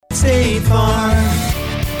State Farm.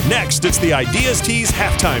 Next, it's the Ideas Tees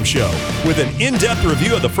halftime show with an in-depth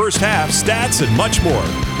review of the first half, stats, and much more.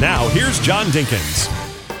 Now, here's John Dinkins.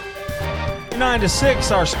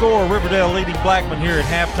 9-6, our score. Riverdale leading Blackman here at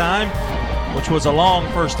halftime, which was a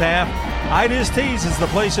long first half. Ideas Tees is the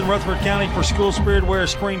place in Rutherford County for school spirit wear,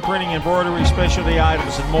 screen printing, embroidery, specialty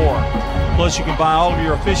items, and more. Plus, you can buy all of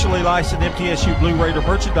your officially licensed MTSU Blue Raider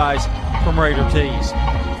merchandise from Raider Tees.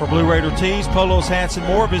 For Blue Raider tees, polos, hats, and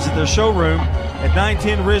more, visit their showroom at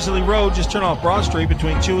 910 Risley Road. Just turn off Broad Street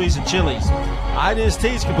between Chewy's and Chili's. Ideas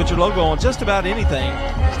Tees can put your logo on just about anything.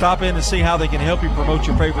 Stop in to see how they can help you promote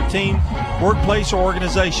your favorite team, workplace, or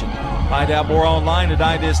organization. Find out more online at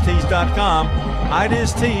ideastees.com.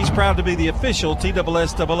 Ideas Tees, proud to be the official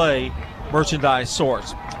TSSAA merchandise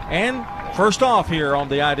source. And first off here on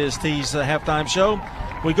the Ideas Tees halftime show,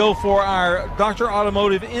 we go for our Dr.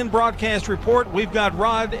 Automotive in-broadcast report. We've got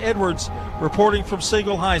Rod Edwards reporting from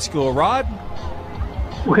Siegel High School. Rod?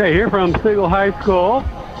 Okay, here from Siegel High School,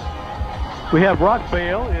 we have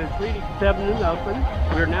Rockvale is leading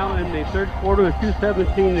 7-0. We're now in the third quarter with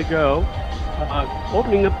 2:17 to go.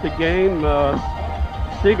 Opening up the game,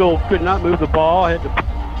 Siegel could not move the ball. And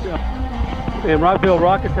Rockville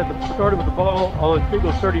Rockets started with the ball on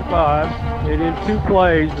Siegel's 35. And in 2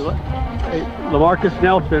 plays, LaMarcus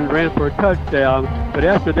Nelson ran for a touchdown. But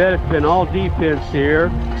after that, it's been all defense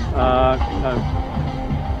here.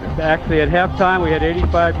 Actually, at halftime, we had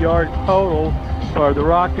 85 yards total for the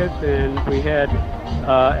Rockets, and we had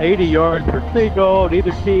 80 yards for Siegel.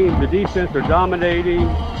 Neither team, the defense, are dominating.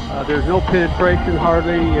 There's no penetration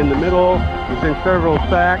hardly in the middle. There's been several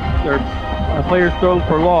sacks or players thrown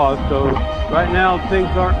for loss. So right now,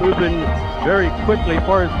 things aren't moving very quickly as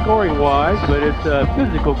far as scoring-wise, but it's a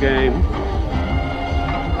physical game.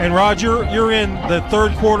 And Roger, you're in the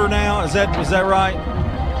third quarter now. Is that right?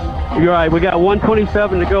 You're right. We got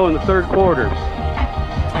 1:27 to go in the third quarter.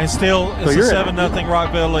 And still, it's a 7-0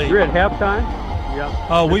 Rockville lead. You're at halftime? Yeah.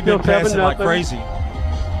 Oh, we've been passing like crazy.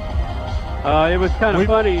 It was kind of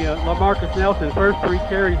funny. LaMarcus Nelson, first 3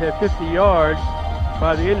 carries had 50 yards.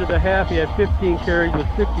 By the end of the half, he had 15 carries with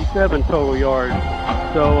 67 total yards.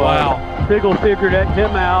 So wow. Siegel figured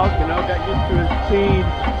him out, got used to his speed,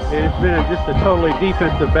 and it's been just a totally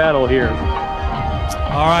defensive battle here.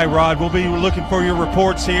 All right, Rod, we'll be looking for your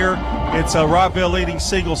reports here. It's Rockville leading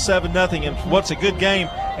Siegel 7-0, and what's a good game,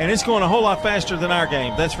 and it's going a whole lot faster than our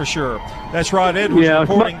game, that's for sure. That's Rod Edwards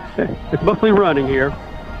reporting. It's mostly running here.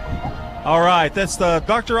 All right, that's the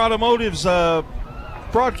Dr. Automotive's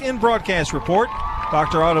in-broadcast report.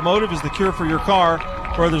 Dr. Automotive is the cure for your car.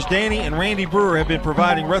 Brothers Danny and Randy Brewer have been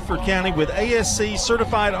providing Rutherford County with ASC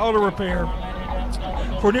certified auto repair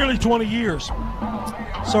for nearly 20 years.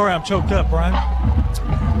 Sorry, I'm choked up, Brian.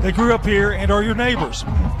 They grew up here and are your neighbors.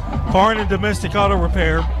 Foreign and domestic auto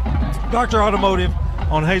repair, Dr. Automotive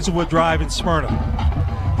on Hazelwood Drive in Smyrna.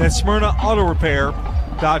 That's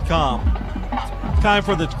SmyrnaAutorepair.com. Time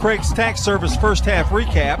for the Craig's Tax Service first half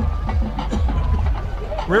recap.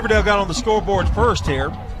 Riverdale got on the scoreboard first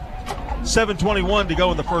here. 7:21 to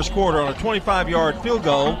go in the first quarter on a 25-yard field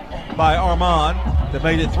goal by Armand that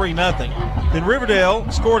made it 3-0. Then Riverdale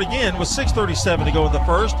scored again with 6:37 to go in the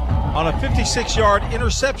first on a 56-yard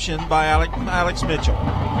interception by Alex Mitchell.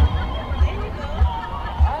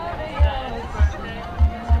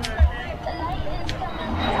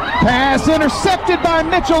 Pass intercepted by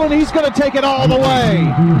Mitchell, and he's going to take it all the way.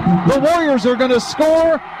 The Warriors are going to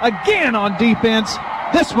score again on defense.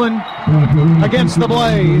 This one against the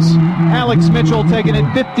Blaze. Alex Mitchell taking it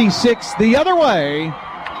 56 the other way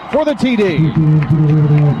for the TD.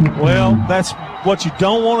 Well, that's what you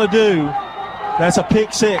don't want to do. That's a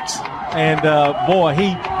pick 6. And, boy,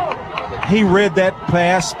 he read that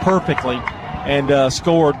pass perfectly and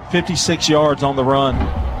scored 56 yards on the run.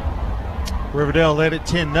 Riverdale led it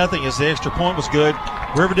 10-0 as the extra point was good.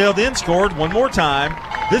 Riverdale then scored one more time,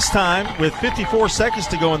 this time with 54 seconds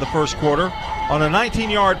to go in the first quarter. On a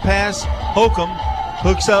 19-yard pass, Holcomb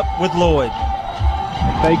hooks up with Lloyd.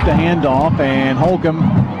 Fake the handoff, and Holcomb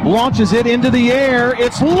launches it into the air.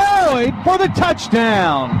 It's Lloyd for the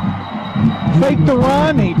touchdown. Faked the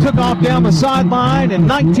run, he took off down the sideline, and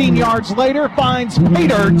 19 yards later finds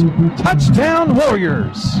Paydirt. Touchdown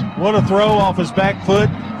Warriors. What a throw off his back foot.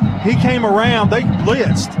 He came around, they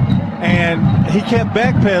blitzed, and he kept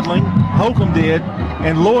backpedaling, Holcomb did,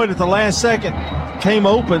 and Lloyd at the last second came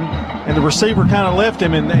open, and the receiver kind of left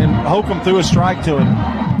him, and Holcomb threw a strike to him.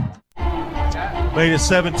 Made it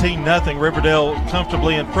 17-0, Riverdale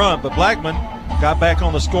comfortably in front, but Blackman got back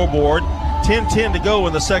on the scoreboard. 10-10 to go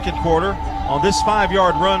in the second quarter on this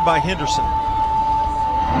 5-yard run by Henderson.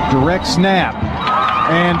 Direct snap.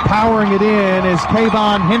 And powering it in is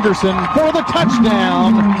Kayvon Henderson for the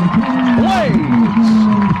touchdown. Blaze!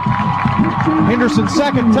 Henderson's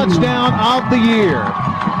second touchdown of the year.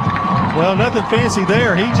 Well, nothing fancy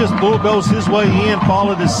there. He just bulldozed his way in,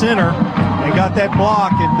 followed his center, and got that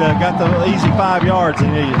block and got the easy 5 yards he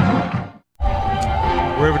needed.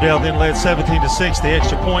 Riverdale then led 17-6. The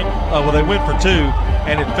extra point, they went for 2,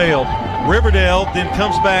 and it failed. Riverdale then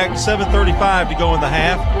comes back 7:35 to go in the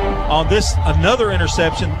half. On this, another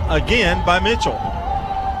interception again by Mitchell.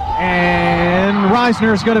 And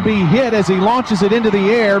Reisner is going to be hit as he launches it into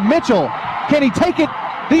the air. Mitchell, can he take it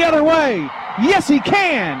the other way? Yes, he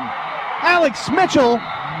can. Alex Mitchell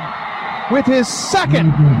with his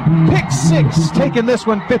second pick 6, taking this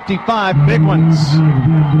one 55 big ones.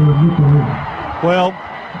 Well,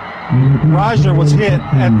 Reisner was hit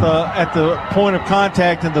at the point of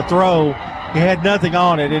contact in the throw. He had nothing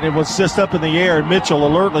on it, and it was just up in the air, and Mitchell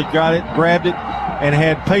alertly got it, grabbed it, and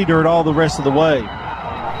had pay dirt all the rest of the way,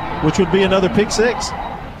 which would be another pick 6.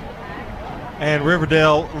 And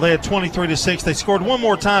Riverdale led 23-6. They scored one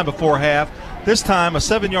more time before half. This time a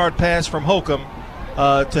 7-yard pass from Holcomb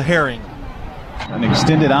to Herring. An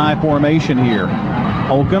extended I formation here.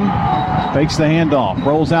 Holcomb fakes the handoff,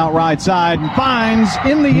 rolls out right side, and finds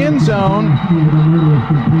in the end zone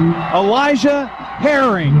Elijah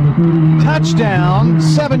Herring. Touchdown,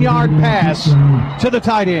 7-yard pass to the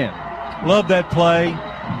tight end. Love that play.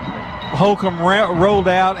 Holcomb rolled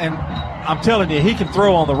out, and I'm telling you, he can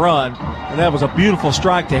throw on the run, and that was a beautiful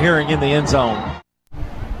strike to Herring in the end zone.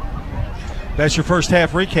 That's your first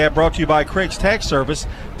half recap, brought to you by Craig's Tax Service.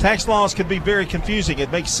 Tax laws can be very confusing.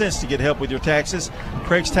 It makes sense to get help with your taxes.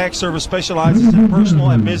 Craig's Tax Service specializes in personal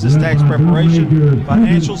and business tax preparation,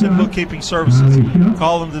 financials, and bookkeeping services.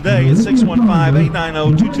 Call them today at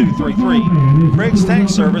 615-890-2233. Craig's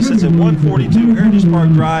Tax Service is at 142 Heritage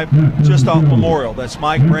Park Drive, just off Memorial. That's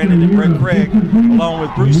Mike, Brandon, and Brett Craig, along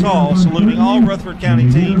with Bruce Hall, saluting all Rutherford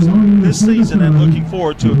County teams this season and looking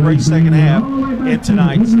forward to a great second half in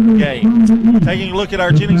tonight's game. Taking a look at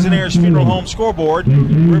our Jennings and Ayers Funeral Home scoreboard,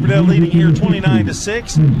 Riverdale leading here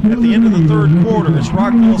 29-6. At the end of the third quarter, it's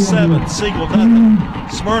Rockville 7, Siegel nothing.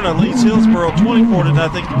 Smyrna leads Hillsboro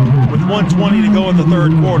 24-0 with 1:20 to go in the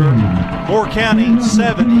third quarter. Moore County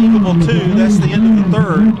 7, Eagleville 2. That's the end of the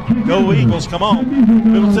third. Go Eagles, come on.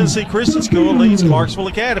 Middle Tennessee Christian School leads Clarksville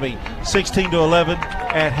Academy 16-11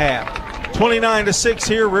 at half. 29-6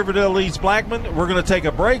 here. Riverdale leads Blackman. We're going to take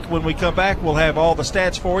a break. When we come back, we'll have all the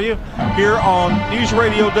stats for you here on News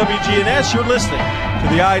Radio WGNS. You're listening to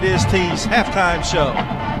the Ideas Tees Halftime Show.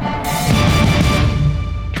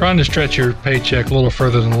 Trying to stretch your paycheck a little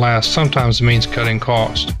further than last sometimes means cutting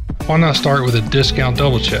costs. Why not start with a discount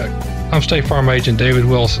double check? I'm State Farm Agent David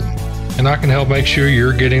Wilson, and I can help make sure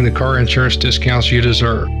you're getting the car insurance discounts you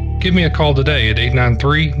deserve. Give me a call today at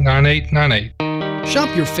 893-9898.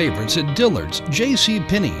 Shop your favorites at Dillard's,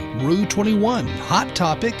 JCPenney, Rue 21, Hot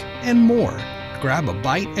Topic, and more. Grab a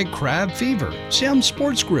bite at Crab Fever, Sam's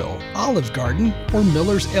Sports Grill, Olive Garden, or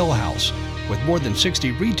Miller's Ale House. With more than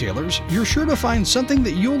 60 retailers, you're sure to find something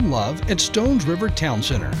that you'll love at Stones River Town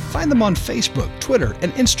Center. Find them on Facebook, Twitter,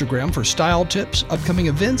 and Instagram for style tips, upcoming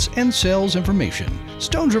events, and sales information.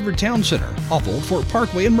 Stones River Town Center, off Old Fort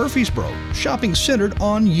Parkway in Murfreesboro. Shopping centered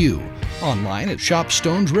on you. Online at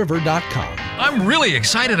shopstonesriver.com. I'm really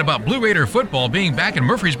excited about Blue Raider football being back in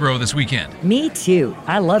Murfreesboro this weekend. Me too.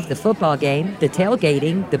 I love the football game, the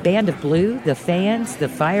tailgating, the band of blue, the fans, the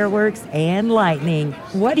fireworks, and lightning.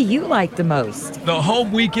 What do you like the most? The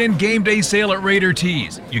home weekend game day sale at Raider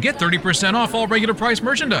Tees. You get 30% off all regular price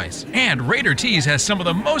merchandise. And Raider Tees has some of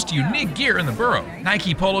the most unique gear in the borough.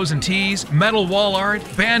 Nike polos and tees, metal wall art,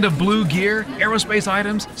 band of blue gear, aerospace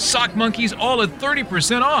items, sock monkeys, all at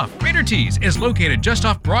 30% off. Raider Tees is located just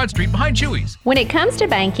off Broad Street behind Chewy's. When it comes to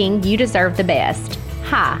banking, you deserve the best.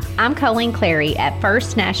 Hi, I'm Colleen Clary at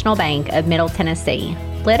First National Bank of Middle Tennessee.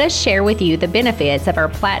 Let us share with you the benefits of our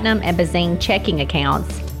Platinum and Bazing checking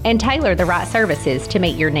accounts and tailor the right services to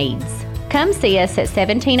meet your needs. Come see us at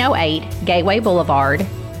 1708 Gateway Boulevard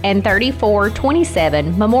and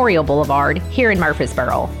 3427 Memorial Boulevard here in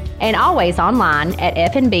Murfreesboro, and always online at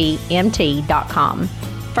fnbmt.com.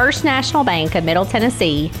 First National Bank of Middle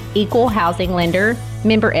Tennessee, Equal Housing Lender,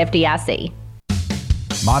 member FDIC.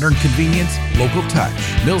 Modern convenience, local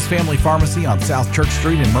touch. Mills Family Pharmacy on South Church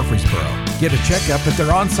Street in Murfreesboro. Get a checkup at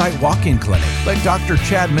their on-site walk-in clinic. Let Dr.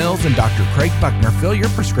 Chad Mills and Dr. Craig Buckner fill your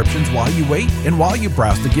prescriptions while you wait and while you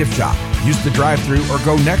browse the gift shop. Use the drive-thru or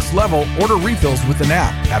go next level, order refills with an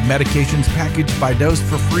app. Have medications packaged by dose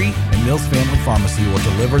for free, and Mills Family Pharmacy will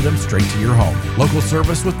deliver them straight to your home. Local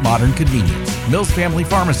service with modern convenience. Mills Family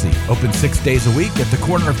Pharmacy, open 6 days a week at the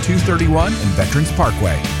corner of 231 and Veterans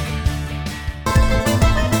Parkway.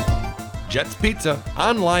 Jets Pizza,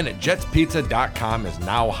 online at jetspizza.com, is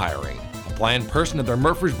now hiring. Apply in person at their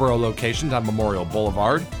Murfreesboro locations on Memorial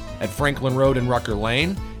Boulevard, at Franklin Road and Rucker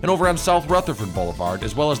Lane, and over on South Rutherford Boulevard,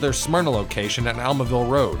 as well as their Smyrna location at Almaville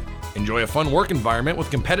Road. Enjoy a fun work environment with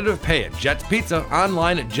competitive pay at Jets Pizza,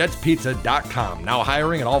 online at jetspizza.com. Now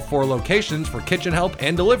hiring at all 4 locations for kitchen help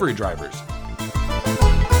and delivery drivers.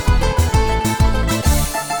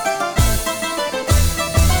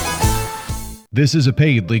 This is a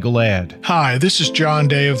paid legal ad. Hi, this is John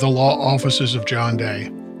Day of the Law Offices of John Day.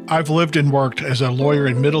 I've lived and worked as a lawyer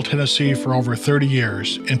in Middle Tennessee for over 30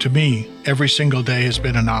 years, and to me, every single day has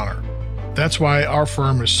been an honor. That's why our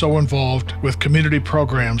firm is so involved with community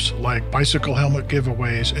programs like bicycle helmet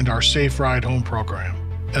giveaways and our Safe Ride Home program.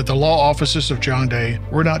 At the Law Offices of John Day,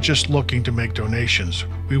 we're not just looking to make donations.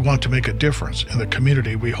 We want to make a difference in the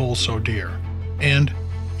community we hold so dear. And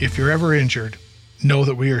if you're ever injured, know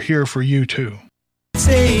that we are here for you too.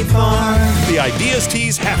 State Farm. The Ideas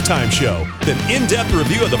Tees halftime show. Then in-depth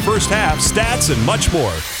review of the first half, stats, and much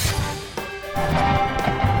more.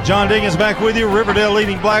 John Dinkins back with you. Riverdale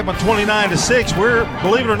leading Blackman 29-6. We're,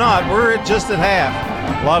 believe it or not, we're just at half.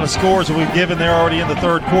 A lot of scores that we've given there already in the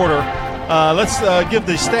third quarter. Let's give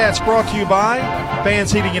the stats brought to you by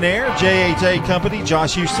Fans Heating and Air, JHA Company,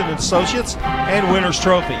 Josh Houston and Associates, and Winners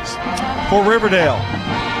Trophies. For Riverdale,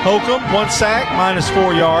 Holcomb, 1 sack,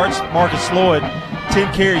 -4 yards. Marcus Lloyd,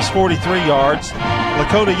 10 carries, 43 yards.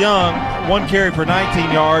 Lakota Young, 1 carry for 19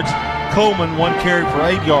 yards. Coleman, 1 carry for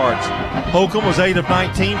 8 yards. Holcomb was 8 of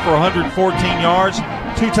 19 for 114 yards,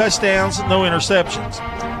 2 touchdowns, no interceptions.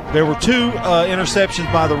 There were 2 interceptions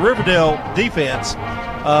by the Riverdale defense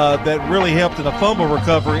that really helped in a fumble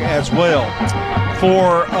recovery as well.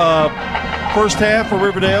 For first half for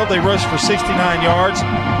Riverdale, they rushed for 69 yards,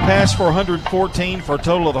 passed for 114 for a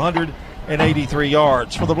total of 183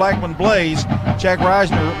 yards. For the Blackman Blaze, Jack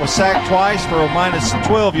Reisner was sacked twice for a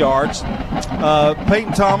 -12 yards.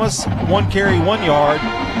 Peyton Thomas, 1 carry, 1 yard.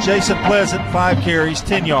 Jason Pleasant, 5 carries,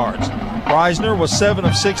 10 yards. Reisner was 7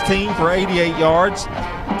 of 16 for 88 yards.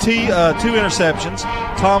 2 interceptions.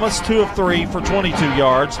 Thomas, 2 of 3 for 22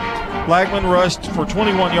 yards. Blackman rushed for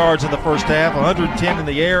 21 yards in the first half, 110 in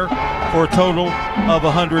the air for a total of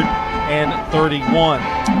 131.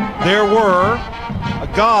 There were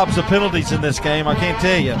gobs of penalties in this game, I can't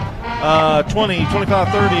tell you. 20, 25,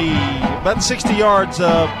 30, about 60 yards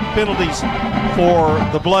penalties for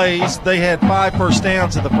the Blaze. They had 5 first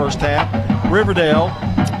downs in the first half. Riverdale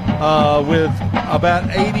with about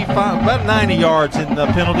 90 yards in the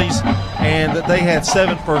penalties, and they had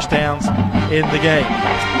 7 first downs in the game.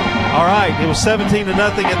 All right, it was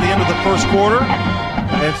 17-0 at the end of the first quarter,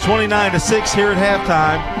 and it's 29-6 here at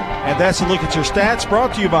halftime. And that's a look at your stats,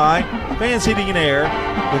 brought to you by Fans Heating and Air,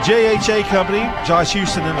 the JHA Company, Josh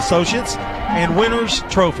Houston and Associates, and Winners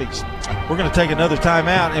Trophies. We're going to take another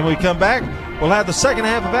timeout, and when we come back, we'll have the second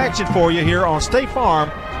half of action for you here on State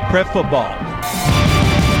Farm Prep Football.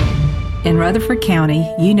 In Rutherford County,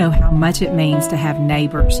 you know how much it means to have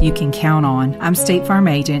neighbors you can count on. I'm State Farm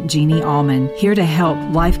Agent Jeannie Allman, here to help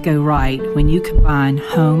life go right when you combine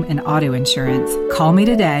home and auto insurance. Call me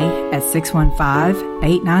today at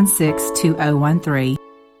 615-896-2013.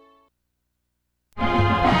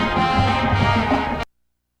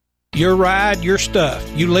 Your ride, your stuff.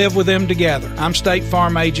 You live with them together. I'm State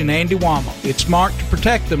Farm Agent Andy Wommel. It's smart to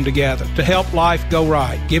protect them together, to help life go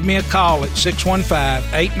right. Give me a call at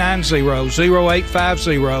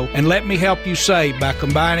 615-890-0850 and let me help you save by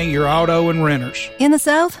combining your auto and renters. In the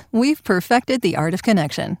South, we've perfected the art of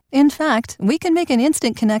connection. In fact, we can make an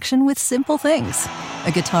instant connection with simple things.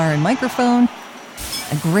 A guitar and microphone,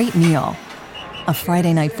 a great meal, a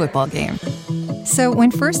Friday night football game. So when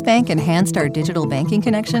First Bank enhanced our digital banking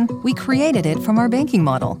connection, we created it from our banking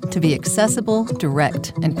model to be accessible,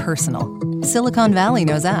 direct, and personal. Silicon Valley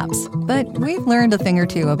knows apps, but we've learned a thing or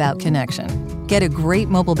two about connection. Get a great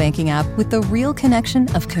mobile banking app with the real connection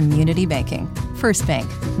of community banking. First Bank,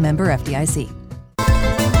 member FDIC.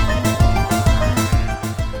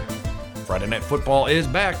 Friday Night Football is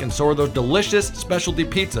back, and so are those delicious specialty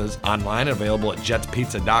pizzas, online and available at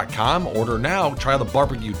jetspizza.com. Order now. Try the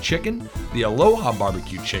barbecue chicken, the Aloha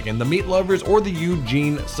barbecue chicken, the meat lovers, or the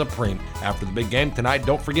Eugene Supreme. After the big game tonight,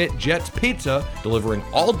 don't forget Jets Pizza, delivering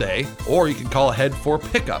all day, or you can call ahead for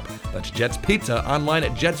pickup. That's Jets Pizza, online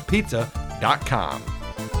at jetspizza.com.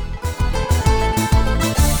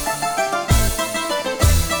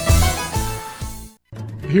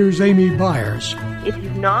 Here's Amy Byers. If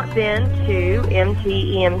you've not been to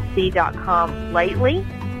mtemc.com lately,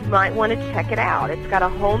 you might want to check it out. It's got a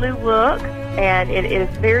whole new look, and it is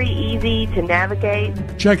very easy to navigate.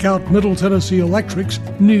 Check out Middle Tennessee Electric's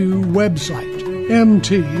new website,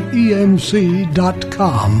 mtemc.com.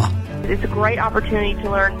 It's a great opportunity to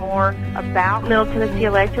learn more about Middle Tennessee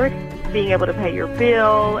Electric, being able to pay your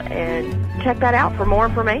bill, and check that out for more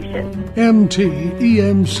information.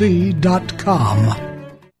 mtemc.com.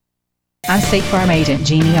 I'm State Farm Agent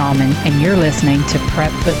Jeannie Allman, and you're listening to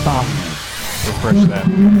Prep Football. Refresh that.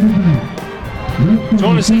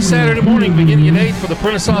 Join us each Saturday morning beginning at 8 for the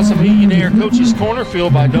Prentice Awesome Heating and Air Coaches Corner,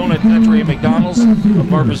 fueled by Donut Country and McDonald's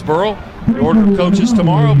of Murfreesboro. The order of coaches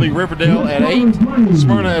tomorrow will be Riverdale at 8,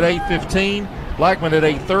 Smyrna at 8:15, Blackman at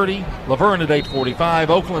 8:30, Laverne at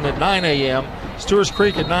 8:45, Oakland at 9 a.m., Stewart's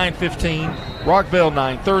Creek at 9:15, Rockville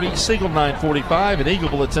 9:30, Siegel 9:45, and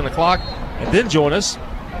Eagleville at 10 o'clock. And then join us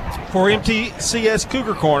for MTCS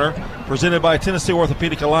Cougar Corner, presented by Tennessee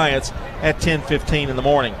Orthopedic Alliance at 10:15 in the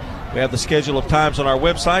morning. We have the schedule of times on our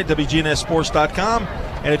website, WGNSSports.com.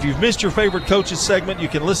 And if you've missed your favorite coaches segment, you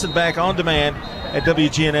can listen back on demand at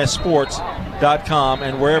WGNSSports.com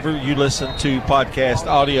and wherever you listen to podcast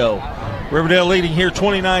audio. Riverdale leading here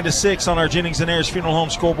 29-6 on our Jennings & Ayers Funeral Home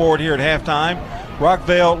scoreboard here at halftime.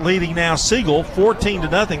 Rockville leading now Siegel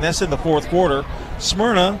 14-0. That's in the fourth quarter.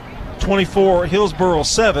 Smyrna 24, Hillsboro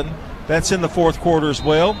 7. That's in the fourth quarter as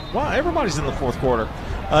well. Wow, everybody's in the fourth quarter.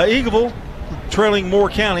 Eagleville trailing Moore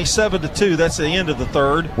County 7-2. That's the end of the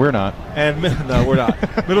third. We're not. And no, we're not.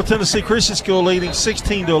 Middle Tennessee Christian School leading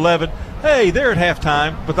 16-11. Hey, they're at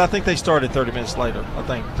halftime, but I think they started 30 minutes later, I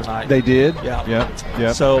think, tonight. They did? Yeah.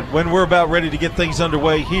 Yep. So when we're about ready to get things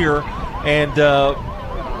underway here, and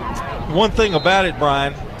one thing about it,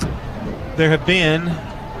 Brian, there have been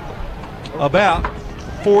about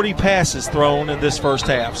 40 passes thrown in this first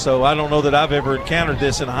half. So I don't know that I've ever encountered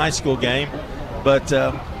this in a high school game, but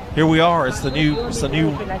here we are. It's the new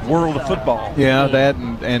world of football. Yeah, that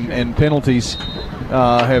and penalties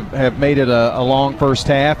have made it a long first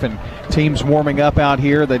half, and teams warming up out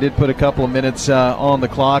here. They did put a couple of minutes on the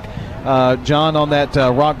clock. John, on that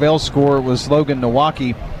Rockville score, it was Logan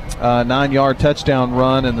Nowaki, 9-yard touchdown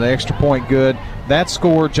run and the extra point good. That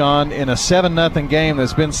score, John, in a 7-0 game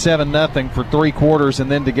that's been 7-0 for 3 quarters,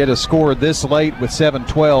 and then to get a score this late with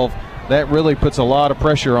 7-12, that really puts a lot of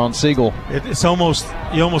pressure on Siegel. It's almost,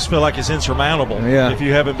 you almost feel like it's insurmountable. Yeah. If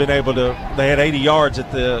you haven't been able to, they had 80 yards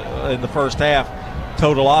in the first half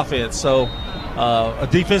total offense. So a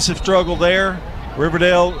defensive struggle there.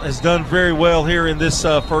 Riverdale has done very well here in this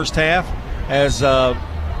first half, as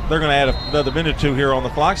they're going to add another minute or two here on the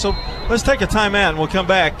clock. So let's take a timeout, and we'll come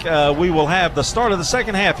back. We will have the start of the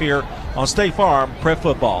second half here on State Farm Prep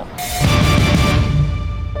Football.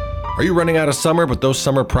 Are you running out of summer, but those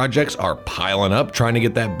summer projects are piling up, trying to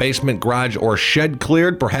get that basement, garage, or shed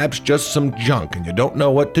cleared, perhaps just some junk, and you don't know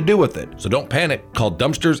what to do with it? So don't panic. Call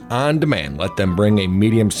Dumpsters on Demand. Let them bring a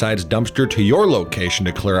medium-sized dumpster to your location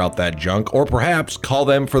to clear out that junk, or perhaps call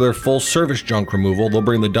them for their full-service junk removal. They'll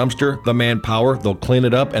bring the dumpster, the manpower, they'll clean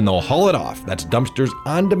it up, and they'll haul it off. That's Dumpsters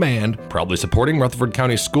on Demand, proudly supporting Rutherford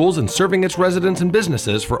County schools and serving its residents and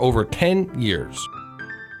businesses for over 10 years.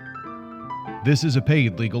 This is a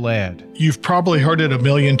paid legal ad. You've probably heard it a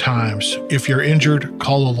million times. If you're injured,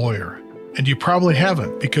 call a lawyer. And you probably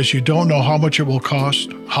haven't, because you don't know how much it will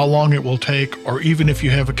cost, how long it will take, or even if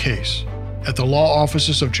you have a case. At the law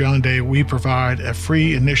offices of John Day, we provide a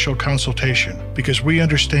free initial consultation because we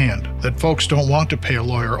understand that folks don't want to pay a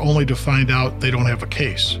lawyer only to find out they don't have a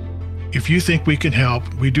case. If you think we can help,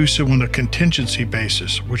 we do so on a contingency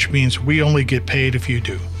basis, which means we only get paid if you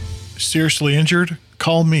do. Seriously injured?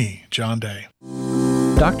 Call me, John Day.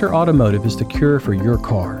 Dr. Automotive is the cure for your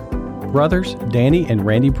car. Brothers Danny and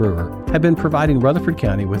Randy Brewer have been providing Rutherford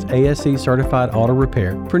County with ASE certified auto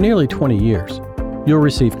repair for nearly 20 years. You'll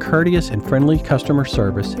receive courteous and friendly customer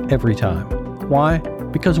service every time. Why?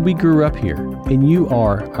 Because we grew up here and you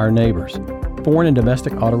are our neighbors. Foreign and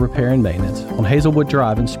domestic auto repair and maintenance on Hazelwood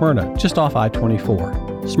Drive in Smyrna, just off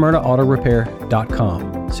I-24.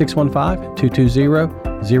 SmyrnaAutorepair.com,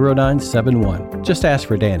 615-220-0971. Just ask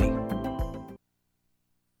for Danny.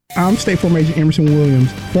 I'm State Farm Agent Emerson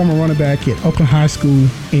Williams, former running back at Oakland High School,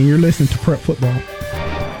 and you're listening to Prep Football.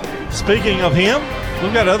 Speaking of him,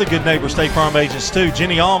 we've got other good neighbor State Farm agents too.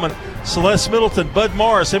 Jenny Allman, Celeste Middleton, Bud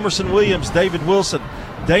Morris, Emerson Williams, David Wilson,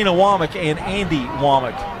 Dana Womack, and Andy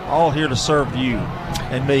Womack, all here to serve you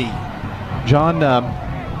and me. John,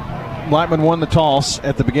 Blackman won the toss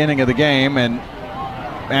at the beginning of the game and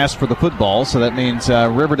asked for the football, so that means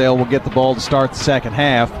Riverdale will get the ball to start the second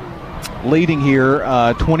half, leading here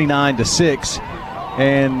 29-6.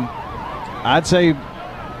 And I'd say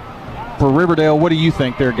for Riverdale, what do you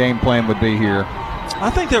think their game plan would be here? I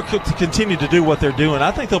think they'll continue to do what they're doing.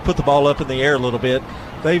 I think they'll put the ball up in the air a little bit.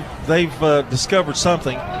 They've discovered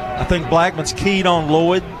something. I think Blackman's keyed on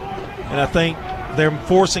Lloyd, and I think they're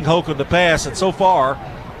forcing Holcomb to pass, and so far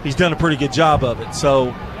he's done a pretty good job of it.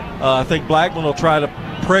 So I think Blackman will try to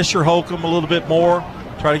pressure Holcomb a little bit more,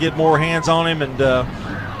 try to get more hands on him. And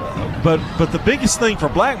but the biggest thing for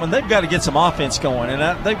Blackman, they've got to get some offense going,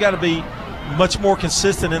 and they've got to be much more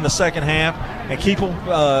consistent in the second half and keep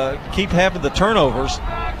having the turnovers.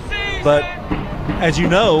 But as you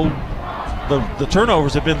know, the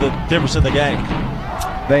turnovers have been the difference in the game.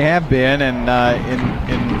 They have been, and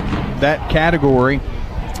in that category,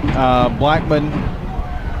 Blackman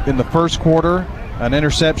in the first quarter, an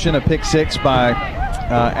interception, a pick six by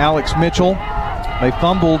Alex Mitchell. They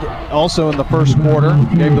fumbled also in the first quarter,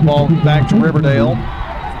 gave the ball back to Riverdale.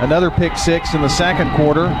 Another pick six in the second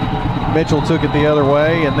quarter. Mitchell took it the other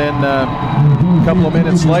way, and then a couple of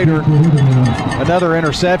minutes later, another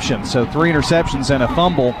interception. So 3 interceptions and a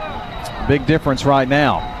fumble. Big difference right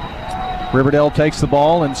now. Riverdale takes the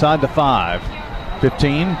ball inside the 5.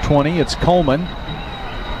 15, 20, it's Coleman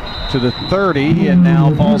to the 30, and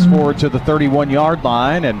now falls forward to the 31-yard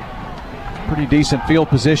line, and pretty decent field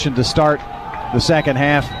position to start the second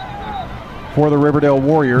half for the Riverdale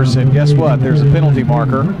Warriors. And guess what? There's a penalty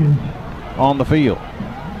marker on the field.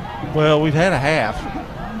 Well, we've had a half.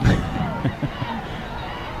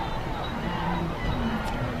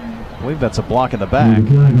 I believe that's a block in the back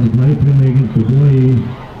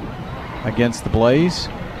against the Blaze.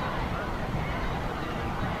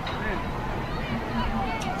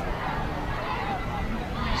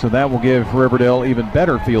 So that will give Riverdale even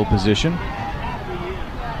better field position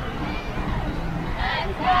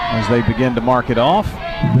as they begin to mark it off.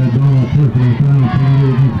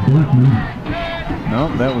 No,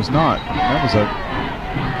 that was not. That was a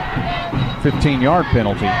 15-yard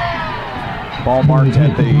penalty. Ball marked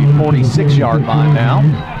at the 46-yard line now.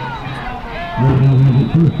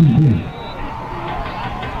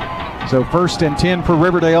 So 1st and 10 for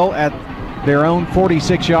Riverdale at their own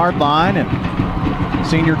 46-yard line, and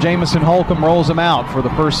senior Jamison Holcomb rolls them out for the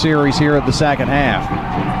first series here of the second half.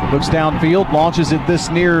 Looks downfield, launches it this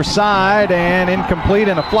near side, and incomplete,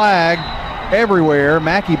 and a flag everywhere.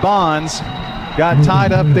 Mackie Bonds got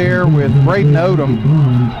tied up there with Braden Odom,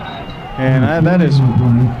 and that is...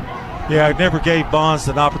 Yeah, I never gave Bonds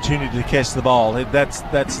an opportunity to catch the ball. That's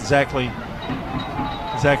exactly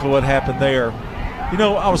what happened there. You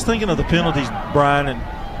know, I was thinking of the penalties, Brian, and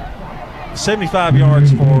 75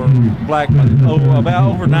 yards for Blackman,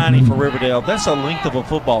 about over 90 for Riverdale. That's a length of a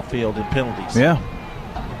football field in penalties. Yeah,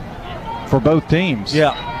 for both teams.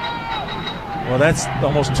 Yeah. Well, that's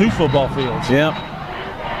almost 2 football fields. Yeah.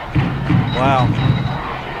 Wow.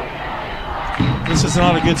 This is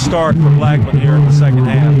not a good start for Blackman here in the second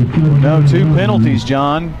half. No, 2 penalties,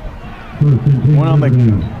 John. One on the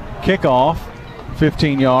kickoff,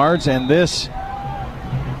 15 yards, and this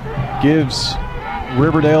gives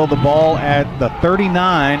Riverdale the ball at the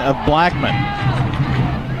 39 of Blackman.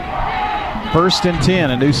 1st and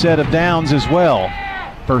 10, a new set of downs as well.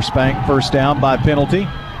 First down by penalty.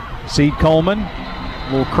 Seed Coleman, a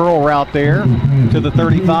little curl route there to the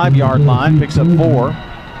 35-yard line, picks up 4.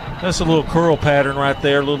 That's a little curl pattern right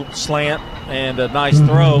there, a little slant and a nice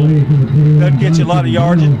throw. Doesn't get you a lot of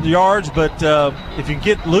yards, but if you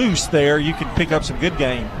get loose there, you can pick up some good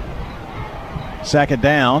game. Second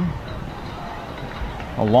down.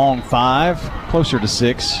 A long 5, closer to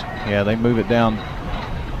 6. Yeah, they move it down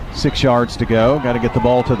 6 yards to go. Got to get the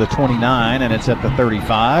ball to the 29, and it's at the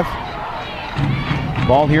 35.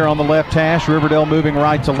 Ball here on the left hash. Riverdale moving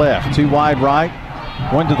right to left. 2 wide right,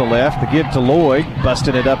 1 to the left. The give to Lloyd,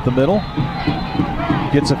 busting it up the middle.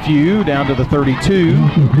 Gets a few down to the 32.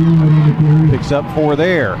 Picks up 4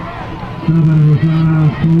 there.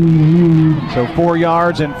 So 4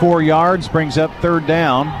 yards and 4 yards brings up 3rd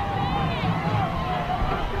down.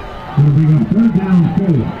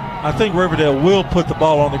 I think Riverdale will put the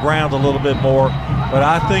ball on the ground a little bit more, but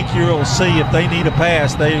I think you'll see if they need a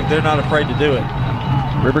pass, they're not afraid to do it.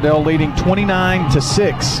 Riverdale leading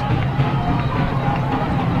 29-6.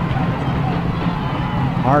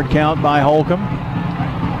 Hard count by Holcomb.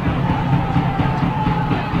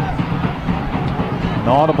 An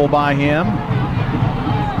audible by him.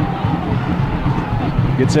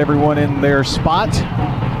 Gets everyone in their spot.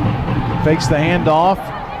 Fakes the handoff.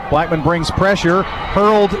 Blackman brings pressure.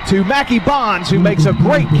 Hurled to Mackie Bonds, who makes a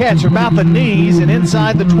great catch about the knees and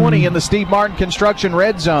inside the 20 in the Steve Martin Construction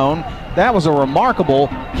red zone. That was a remarkable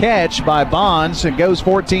catch by Bonds and goes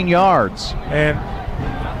 14 yards. And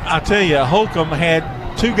I tell you, Holcomb had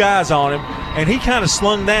 2 guys on him, and he kind of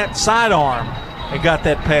slung that sidearm and got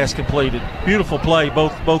that pass completed. Beautiful play,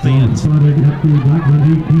 both ends.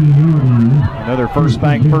 Another First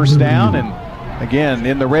Bank first down, and again,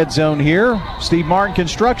 in the red zone here, Steve Martin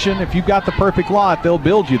Construction, if you've got the perfect lot, they'll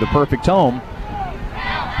build you the perfect home.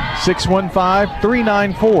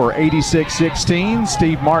 615-394-8616,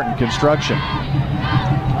 Steve Martin Construction.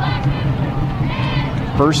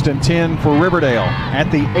 1st and 10 for Riverdale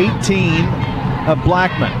at the 18 of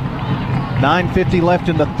Blackman. 9:50 left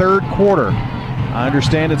in the third quarter. I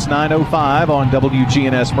understand it's 9:05 on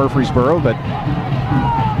WGNS Murfreesboro, but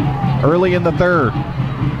early in the third.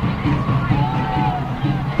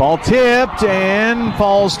 Ball tipped and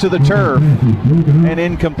falls to the turf and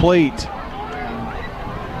incomplete.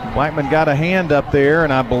 Blackman got a hand up there,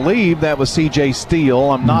 and I believe that was C.J.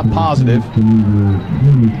 Steele. I'm not positive.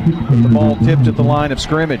 The ball tipped at the line of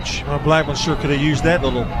scrimmage. Well, Blackman sure could have used that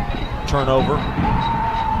little turnover.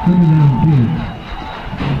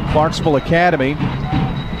 Clarksville Academy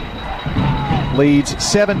leads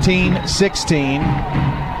 17-16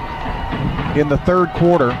 in the third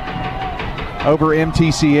quarter over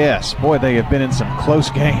MTCS. Boy, they have been in some close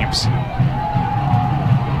games.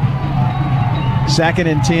 2nd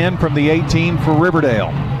and 10 from the 18 for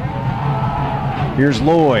Riverdale. Here's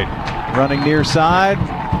Lloyd running near side.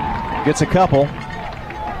 Gets a couple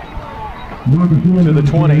to the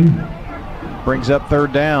 20. Brings up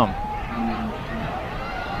third down.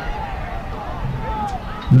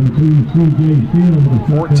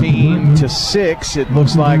 14-6. It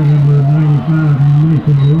looks like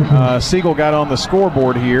Siegel got on the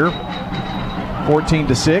scoreboard here.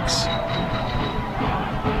 14-6.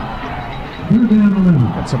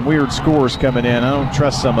 Got some weird scores coming in. I don't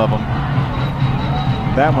trust some of them.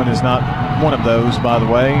 That one is not one of those, by the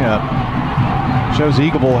way. Shows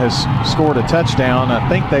Eagleville has scored a touchdown. I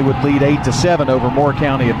think they would lead 8-7 over Moore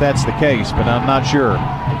County if that's the case, but I'm not sure.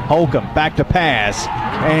 Holcomb back to pass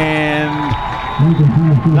and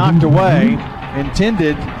knocked away.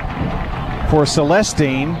 Intended for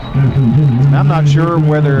Celestine. I'm not sure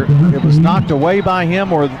whether it was knocked away by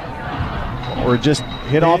him or just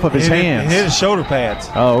hit off of his hands. Hit his shoulder pads.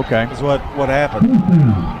 Oh, okay. Is what happened.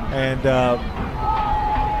 And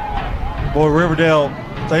boy, Riverdale,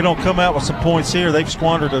 if they don't come out with some points here, they've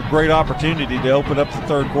squandered a great opportunity to open up the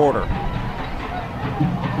third quarter.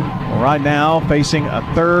 Well, right now, facing a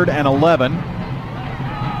 3rd and 11.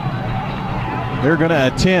 They're going to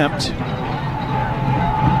attempt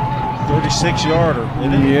 36-yarder.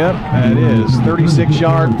 Yep, that is.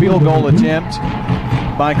 36-yard field goal attempt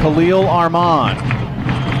by Khalil Armand.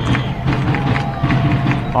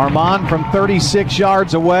 Armand from 36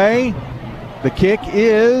 yards away. The kick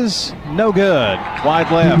is no good. Wide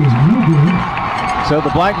left. So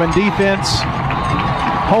the Blackman defense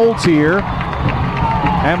holds here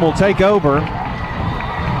and will take over.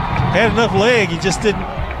 Had enough leg, he just didn't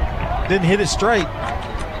hit it straight.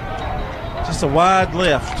 Just a wide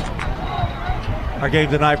left. Our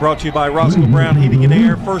game tonight brought to you by Roscoe Brown Heating and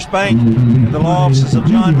Air, First Bank, and the law offices of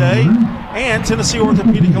John Day, and Tennessee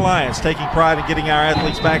Orthopedic Alliance, taking pride in getting our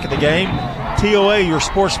athletes back in the game. TOA, your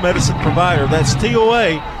sports medicine provider. That's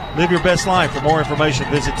TOA. Live your best life. For more information,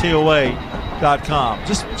 visit TOA.com.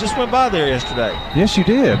 Just went by there yesterday. Yes, you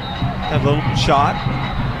did. Had a little shot.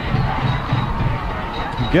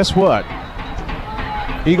 Guess what?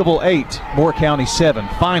 Eagleville 8, Moore County 7.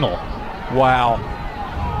 Final. Wow.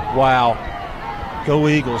 Go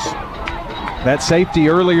Eagles. That safety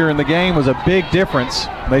earlier in the game was a big difference.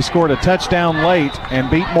 They scored a touchdown late and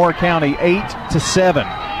beat Moore County 8-7.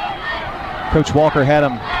 Coach Walker had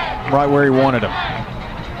him right where he wanted him.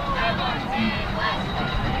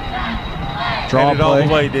 Draw play. All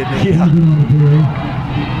the way, didn't he? Yeah.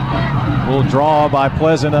 Little draw by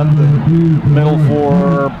Pleasant up the middle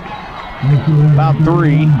for about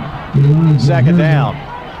 3. 2nd down.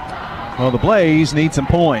 Well, the Blaze need some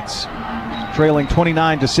points. Trailing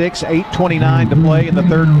 29-6, 8:29 to play in the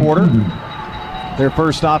third quarter. Their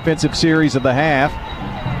first offensive series of the half.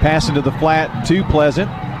 Pass into the flat to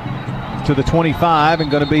Pleasant, to the 25,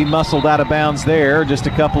 and going to be muscled out of bounds there. Just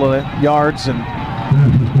a couple of yards, and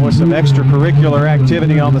with some extracurricular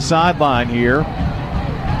activity on the sideline here.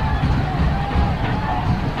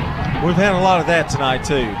 We've had a lot of that tonight,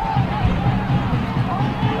 too.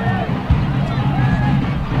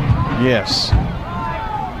 Yes.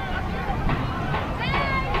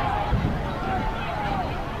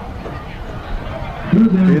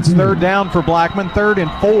 It's third down for Blackman, 3rd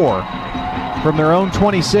and 4 from their own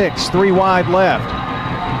 26, 3 wide left.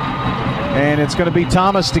 And it's going to be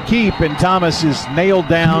Thomas to keep, and Thomas is nailed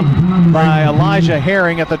down by Elijah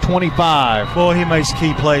Herring at the 25. Boy, he makes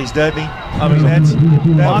key plays, doesn't he? I mean,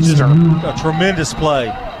 that was just a tremendous play.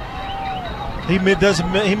 He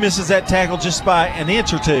misses that tackle just by an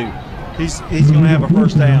inch or two. He's going to have a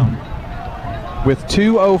first down. With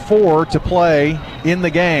 2:04 to play in the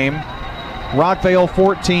game, Rockvale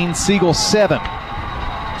 14, Siegel 7.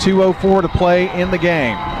 2:04 to play in the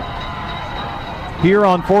game. Here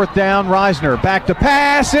on 4th down, Reisner back to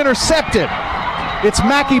pass, intercepted. It's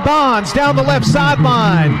Mackie Bonds down the left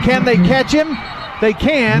sideline. Can they catch him? They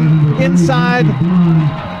can, inside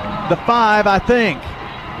the 5, I think.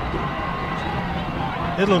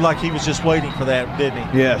 It looked like he was just waiting for that,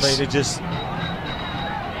 didn't he? Yes. I mean, it just...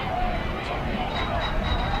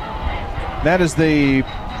 That is the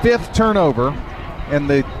 5th turnover and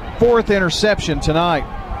the 4th interception tonight.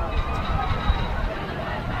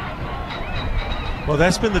 Well,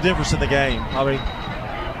 that's been the difference in the game. I mean,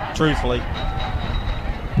 truthfully.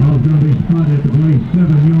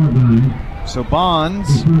 So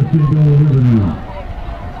Bonds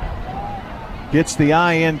gets the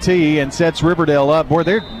INT and sets Riverdale up. Boy,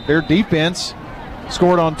 their defense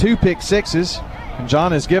scored on 2 pick sixes, and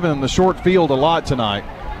John has given them the short field a lot tonight.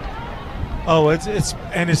 Oh,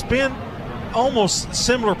 it's been almost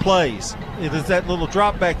similar plays. It is that little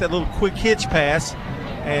drop back, that little quick hitch pass,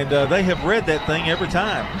 and they have read that thing every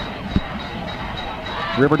time.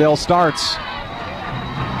 Riverdale starts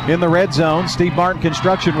in the red zone, Steve Martin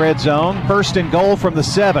Construction red zone. 1st and goal from the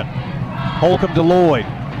 7. Holcomb to Lloyd.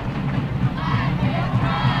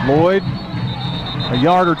 Lloyd, a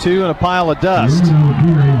yard or two and a pile of dust.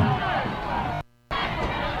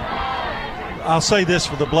 I'll say this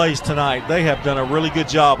for the Blaze tonight. They have done a really good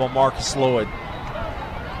job on Marcus Lloyd.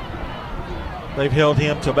 They've held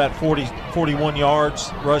him to about 41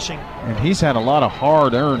 yards rushing. And he's had a lot of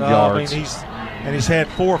hard-earned yards. I mean, he's had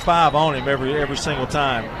 4 or 5 on him every single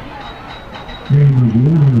time.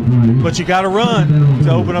 But you got to run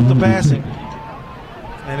to open up the passing.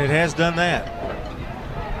 And it has done that.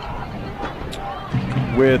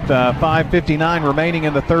 With 5:59 remaining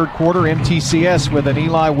in the 3rd quarter, MTCS with an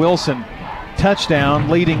Eli Wilson touchdown,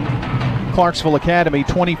 leading Clarksville Academy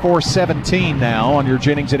 24-17 now on your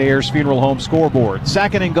Jennings and Ayers Funeral Home scoreboard.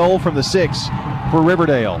 2nd and goal from the 6 for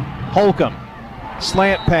Riverdale. Holcomb,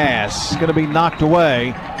 slant pass, going to be knocked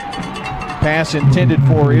away. Pass intended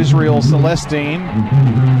for Israel Celestine.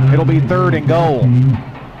 It'll be 3rd and goal.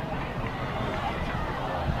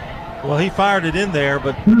 Well, he fired it in there,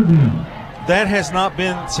 but that has not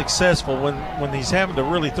been successful. When he's having to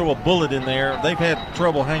really throw a bullet in there, they've had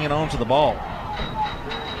trouble hanging on to the ball.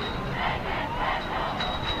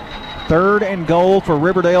 3rd and goal for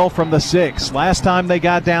Riverdale from the 6. Last time they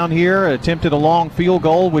got down here, attempted a long field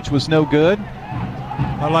goal, which was no good.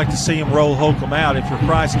 I'd like to see him roll Holcomb out. If you're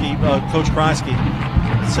Kreisky, Coach Kreisky,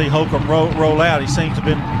 see Holcomb roll out. He seems to have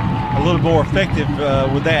been a little more effective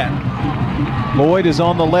with that. Lloyd is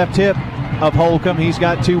on the left hip of Holcomb. He's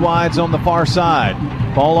got 2 wides on the far side.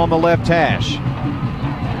 Ball on the left hash.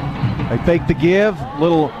 They fake the give.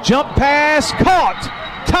 Little jump pass. Caught.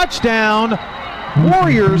 Touchdown.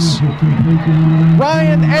 Warriors.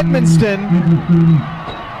 Ryan Edmonston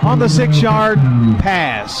on the 6-yard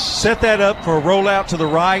pass. Set that up for a rollout to the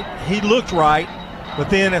right. He looked right, but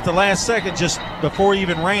then at the last second, just before he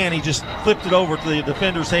even ran, he just flipped it over to the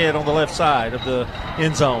defender's head on the left side of the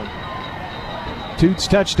end zone. Toots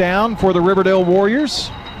touchdown for the Riverdale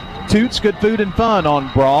Warriors. Toots, good food and fun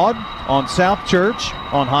on Broad, on South Church,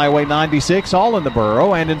 on Highway 96, all in the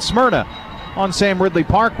borough, and in Smyrna on Sam Ridley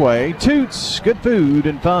Parkway. Toots, good food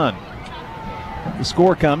and fun. The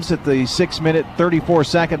score comes at the 6-minute,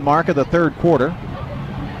 34-second mark of the 3rd quarter.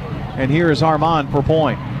 And here is Armand for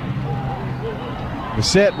point. The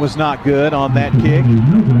set was not good on that kick.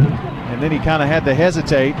 And then he kind of had to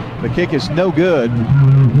hesitate. The kick is no good.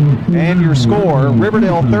 And your score,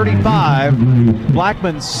 Riverdale 35,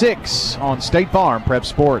 Blackman 6 on State Farm Prep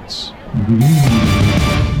Sports.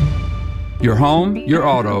 Your home, your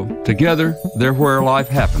auto, together, they're where life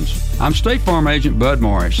happens. I'm State Farm Agent Bud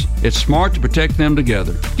Morris. It's smart to protect them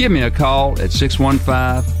together. Give me a call at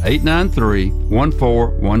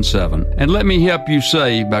 615-893-1417 and let me help you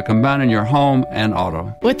save by combining your home and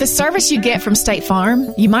auto. With the service you get from State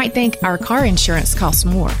Farm, you might think our car insurance costs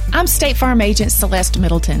more. I'm State Farm Agent Celeste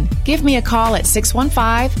Middleton. Give me a call at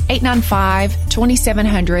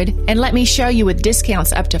 615-895-2700 and let me show you with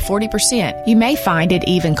discounts up to 40%. You may find it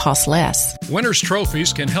even costs less. Winners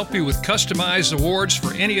Trophies can help you with customized awards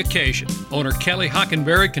for any occasion. Owner Kelly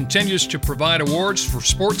Hockenberry continues to provide awards for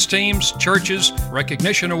sports teams, churches,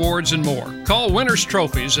 recognition awards, and more. Call Winners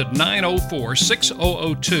Trophies at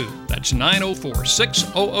 904-6002. That's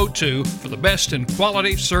 904-6002 for the best in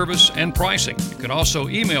quality, service, and pricing. You can also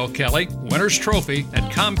email Kelly,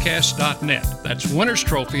 winnerstrophy@comcast.net. That's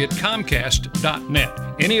winnerstrophy@comcast.net.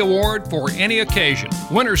 Any award for any occasion.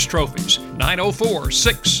 Winners Trophies,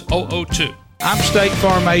 904-6002. I'm State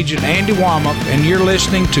Farm Agent Andy Womack, and you're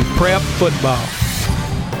listening to Prep Football.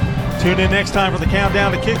 Tune in next time for the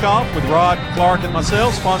countdown to kickoff with Rod, Clark, and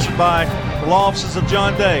myself, sponsored by the law offices of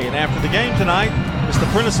John Day. And after the game tonight, it's the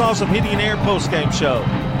Prentice Awesome Heating and Air postgame show.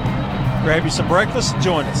 Grab you some breakfast and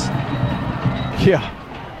join us. Yeah.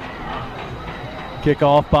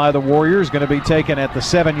 Kickoff by the Warriors going to be taken at the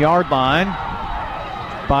 7-yard line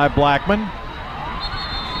by Blackman.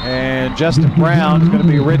 And Justin Brown is going to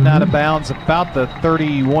be ridden out of bounds about the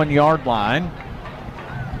 31-yard line.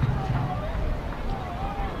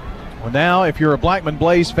 Well, now, if you're a Blackman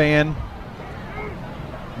Blaze fan,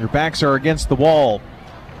 your backs are against the wall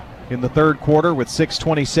in the third quarter with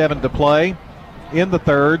 6:27 to play. In the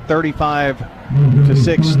third,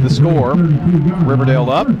 35-6 the score. Riverdale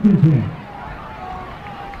up.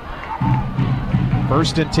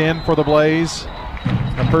 1st and 10 for the Blaze.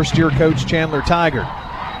 The first-year coach Chandler Tiger.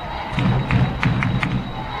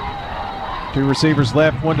 2 receivers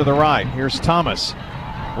left, 1 to the right. Here's Thomas.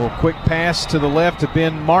 A little quick pass to the left to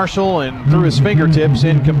Ben Marshall, and through his fingertips,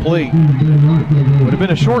 incomplete. Would have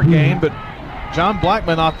been a short game, but John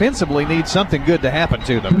Blackman offensively needs something good to happen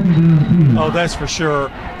to them. Oh, that's for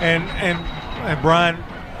sure. And Brian,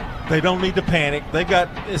 they don't need to panic. They got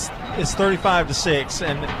it's 35-6,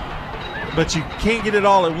 but you can't get it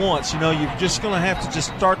all at once. You know, you're just going to have to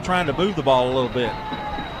just start trying to move the ball a little bit.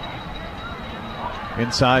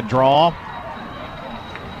 Inside draw.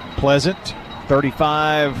 Pleasant,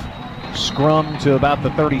 35, scrum to about the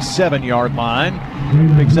 37-yard line.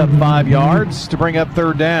 Picks up 5 yards to bring up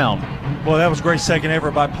 3rd down. Well, that was a great second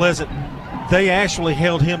effort by Pleasant. They actually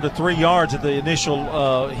held him to 3 yards at the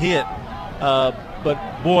initial hit. But,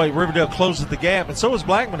 boy, Riverdale closes the gap. And so is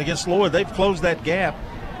Blackman against Lloyd. They've closed that gap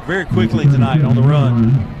very quickly tonight on the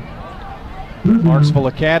run. Marksville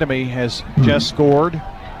Academy has just scored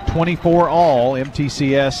 24 all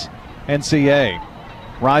MTCS NCA.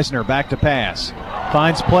 Reisner back to pass.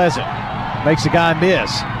 Finds Pleasant. Makes a guy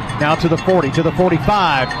miss. Now to the 40, to the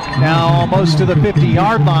 45. Now almost to the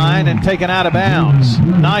 50-yard line and taken out of bounds.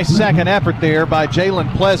 Nice second effort there by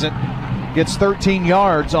Jalen Pleasant. Gets 13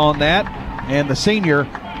 yards on that. And the senior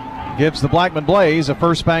gives the Blackman Blaze a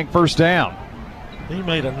First Bank first down. He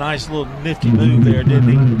made a nice little nifty move there, didn't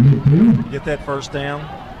he? Get that first down.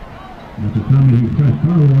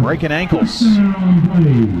 Breaking ankles.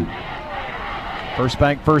 First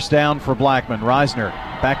Bank first down for Blackman. Reisner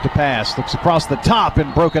back to pass. Looks across the top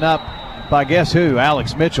and broken up by guess who?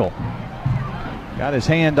 Alex Mitchell. Got his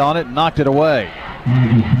hand on it and knocked it away.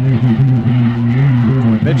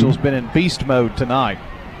 Mitchell's been in beast mode tonight.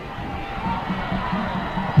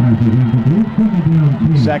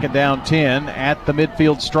 2nd down 10 at the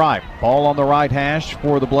midfield stripe. Ball on the right hash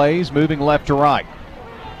for the Blaze, moving left to right.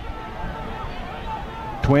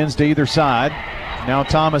 Twins to either side. Now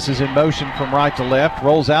Thomas is in motion from right to left,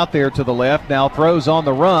 rolls out there to the left, now throws on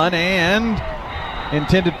the run and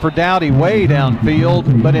intended for Dowdy way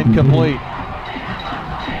downfield, but incomplete.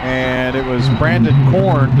 And it was Brandon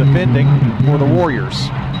Korn defending for the Warriors.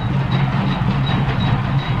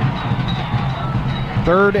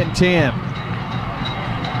 3rd and 10.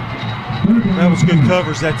 That was good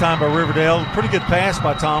coverage that time by Riverdale. Pretty good pass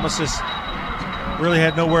by Thomas. Just really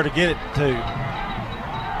had nowhere to get it to.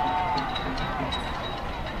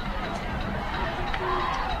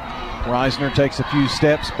 Reisner takes a few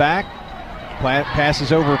steps back,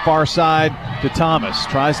 passes over far side to Thomas,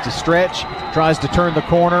 tries to stretch, tries to turn the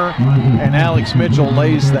corner, and Alex Mitchell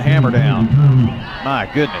lays the hammer down. My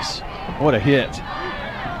goodness, what a hit.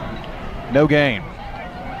 No gain.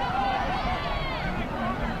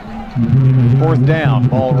 4th down,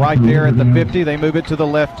 ball right there at the 50. They move it to the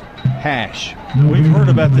left hash. We've heard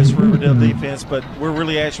about this Riverdale defense, but we're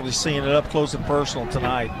really actually seeing it up close and personal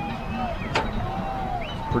tonight.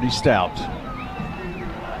 pretty stout.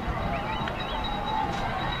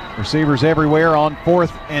 Receivers everywhere on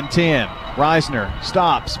 4th and 10. Reisner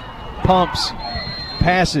stops, pumps,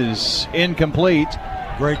 passes, incomplete.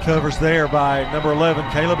 Great covers there by number 11,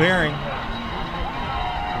 Caleb Herring.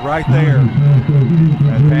 Right there.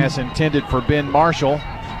 That pass intended for Ben Marshall,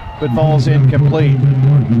 but falls incomplete.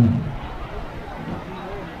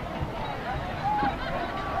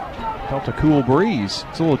 Felt a cool breeze.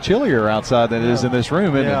 It's a little chillier outside than it is in this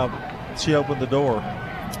room, isn't it? She opened the door.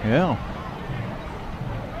 Yeah.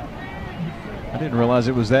 I didn't realize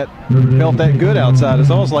it was felt that good outside. It's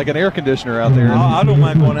almost like an air conditioner out there. I don't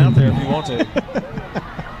mind going out there if you want to.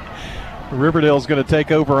 Riverdale's going to take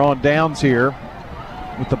over on downs here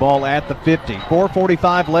with the ball at the 50.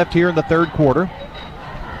 4:45 left here in the third quarter.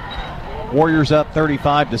 Warriors up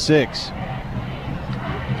 35-6.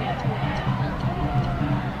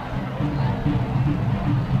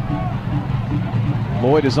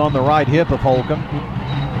 Lloyd is on the right hip of Holcomb.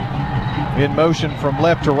 In motion from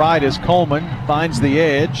left to right is Coleman. Finds the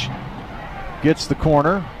edge. Gets the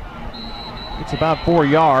corner. It's about 4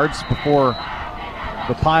 yards before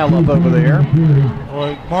the pile up over there.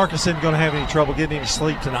 Well, Marcus isn't going to have any trouble getting any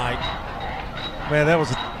sleep tonight. Man, that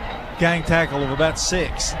was a gang tackle of about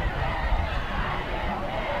 6.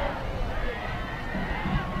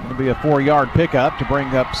 Going to be a 4-yard pickup to bring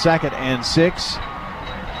up 2nd and 6.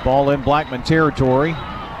 Ball in Blackman territory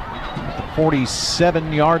at the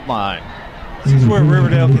 47-yard line. This is where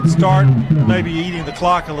Riverdale can start maybe eating the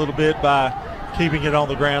clock a little bit by keeping it on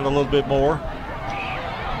the ground a little bit more.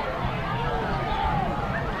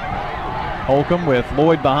 Holcomb with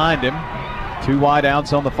Lloyd behind him. 2 wide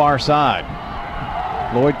outs on the far side.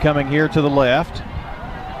 Lloyd coming here to the left.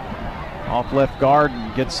 Off left guard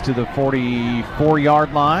and gets to the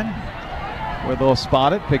 44-yard line where they'll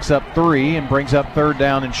spot it. Picks up 3 and brings up 3rd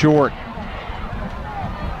down and short.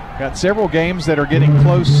 Got several games that are getting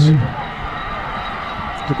close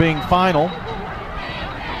to being final.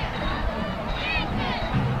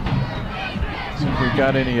 See if we've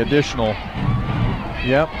got any additional.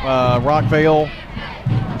 Yep, Rockvale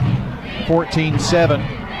 14-7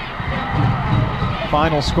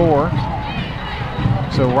 final score.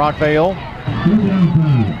 So Rockvale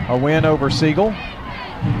a win over Siegel.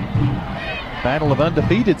 Battle of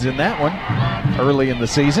undefeateds in that one early in the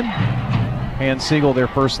season. And Siegel their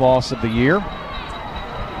first loss of the year.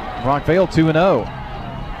 Rockvale 2-0.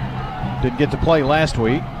 Didn't get to play last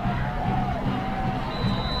week.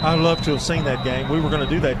 I'd love to have seen that game. We were going to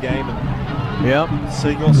do that game. Yep.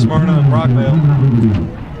 Siegel, Smyrna, and Rockvale.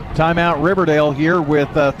 Timeout Riverdale here with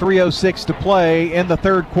 3:06 to play in the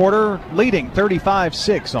third quarter, leading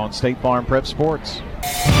 35-6 on State Farm Prep Sports.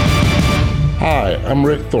 Hi, I'm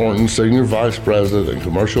Rick Thornton, Senior Vice President and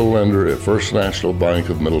Commercial Lender at First National Bank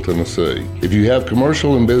of Middle Tennessee. If you have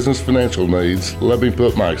commercial and business financial needs, let me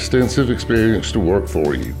put my extensive experience to work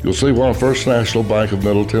for you. You'll see why First National Bank of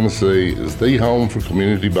Middle Tennessee is the home for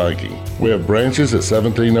community banking. We have branches at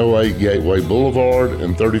 1708 Gateway Boulevard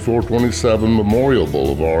and 3427 Memorial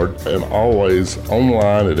Boulevard, and always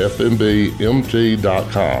online at fnbmt.com.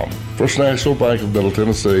 First National Bank of Middle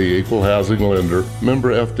Tennessee, Equal Housing Lender,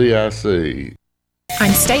 member FDIC.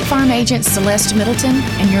 I'm State Farm Agent Celeste Middleton,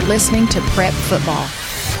 and you're listening to Prep Football.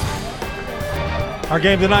 Our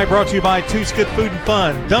game tonight brought to you by Tooskit Food and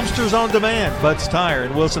Fun, Dumpsters on Demand, Bud's Tire,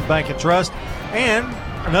 and Wilson Bank and Trust, and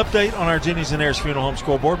an update on our Jennies and Ayers Funeral Home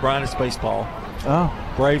scoreboard. Brian, it's baseball. Oh.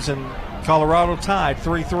 Braves and Colorado tied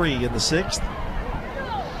 3-3 in the 6th.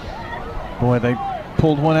 Boy, they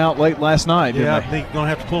pulled one out late last night, didn't they? I think they're going to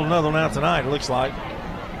have to pull another one out tonight, it looks like.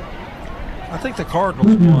 I think the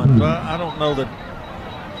Cardinals won, but I don't know that.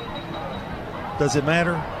 Does it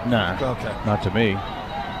matter? No. Okay. Not to me.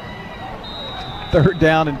 3rd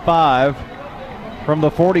down and 5 from the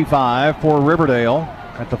 45 for Riverdale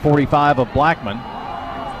at the 45 of Blackman.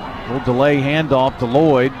 A little delay handoff to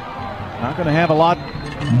Lloyd. Not going to have a lot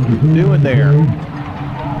doing there.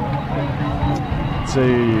 Let's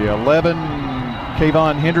see, 11,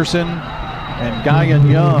 Kayvon Henderson and Guyan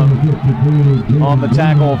Young on the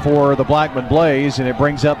tackle for the Blackman Blaze, and it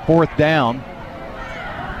brings up 4th down.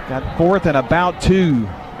 Got 4th and about 2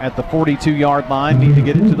 at the 42-yard line. Need to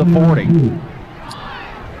get it to the 40.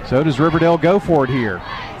 So does Riverdale go for it here?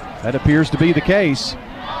 That appears to be the case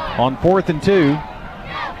on 4th and 2.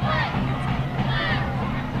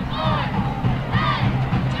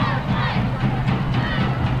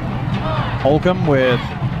 Holcomb with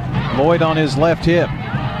Lloyd on his left hip.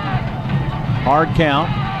 Hard count.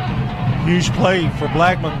 Huge play for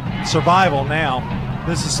Blackman. Survival now.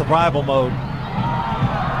 This is survival mode.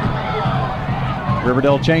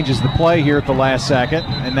 Riverdale changes the play here at the last second,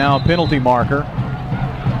 and now a penalty marker.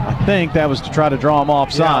 think that was to try to draw them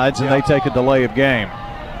off sides, and they take a delay of game.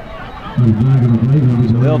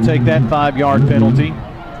 So they'll take that 5-yard penalty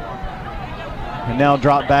and now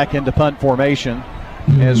drop back into punt formation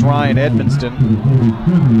as Ryan Edmonston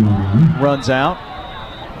runs out.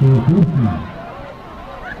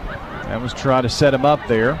 That was to try to set him up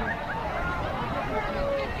there.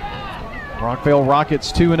 Rockville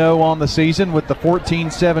Rockets 2-0 on the season with the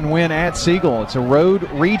 14-7 win at Siegel. It's a road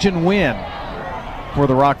region win for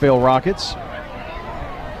the Rockville Rockets.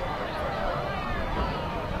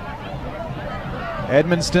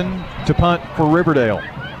 Edmonston to punt for Riverdale.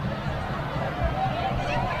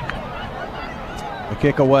 The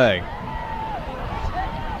kick away.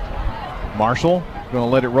 Marshall going to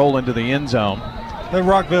let it roll into the end zone. The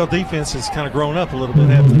Rockville defense has kind of grown up a little bit,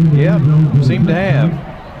 haven't they? Yeah, seem to have.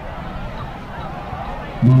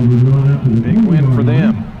 Big win for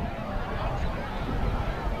them.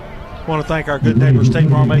 I want to thank our good neighbor, State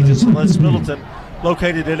Farm agent Celeste Middleton,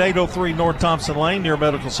 located at 803 North Thompson Lane near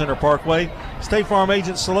Medical Center Parkway. State Farm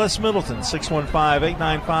agent Celeste Middleton,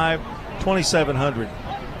 615-895-2700.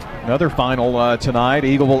 Another final tonight,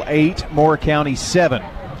 Eagleville 8, Moore County 7.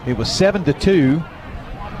 It was 7-2,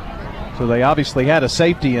 so they obviously had a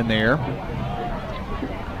safety in there.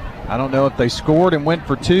 I don't know if they scored and went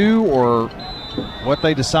for 2 or what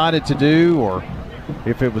they decided to do, or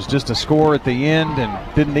if it was just a score at the end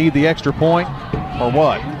and didn't need the extra point, or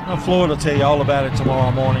what. Well, Floyd will tell you all about it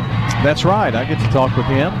tomorrow morning. That's right. I get to talk with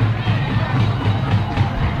him.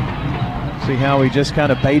 See how he just kind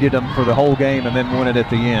of baited them for the whole game and then won it at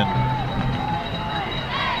the end.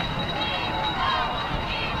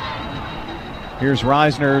 Here's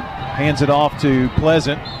Reisner, hands it off to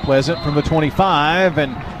Pleasant. Pleasant from the 25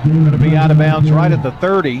 and going to be out of bounds right at the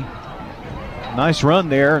 30. Nice run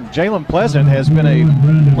there. Jalen Pleasant has been a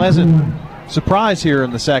pleasant surprise here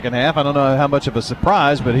in the second half. I don't know how much of a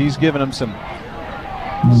surprise, but he's given them some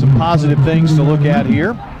positive things to look at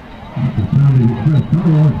here.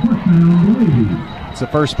 It's a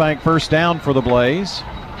First Bank first down for the Blaze.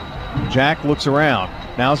 Jack looks around.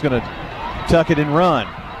 Now he's going to tuck it and run.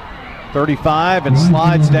 35 and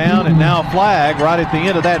slides down, and now a flag right at the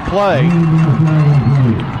end of that play.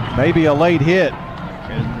 Maybe a late hit.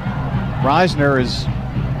 Reisner is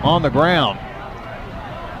on the ground.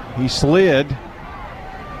 He slid,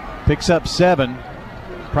 picks up 7,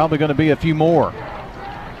 probably going to be a few more.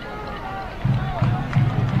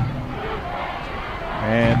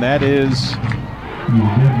 And that is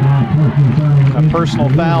a personal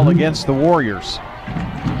foul against the Warriors.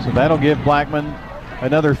 So that'll give Blackman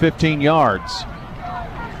another 15 yards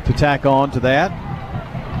to tack on to that.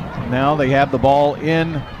 Now they have the ball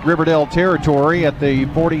in Riverdale territory at the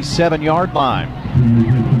 47-yard line.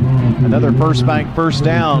 Another First Bank first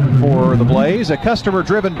down for the Blaze. A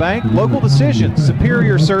customer-driven bank, local decisions,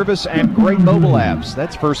 superior service, and great mobile apps.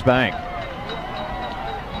 That's First Bank.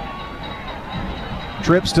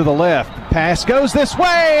 Trips to the left. Pass goes this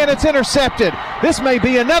way, and it's intercepted. This may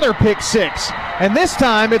be another pick six. And this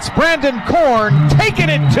time it's Brandon Korn taking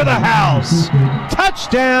it to the house.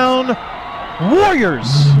 Touchdown,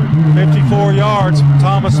 Warriors. 54 yards.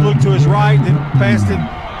 Thomas looked to his right, then passed it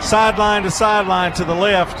sideline to sideline to the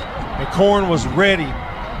left, and Korn was ready.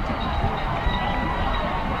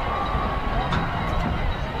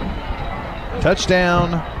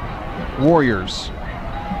 Touchdown, Warriors.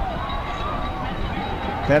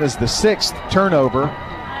 That is the 6th turnover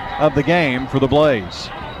of the game for the Blaze.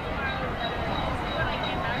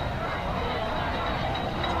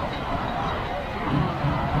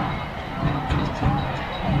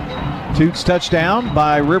 Toots touchdown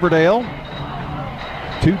by Riverdale.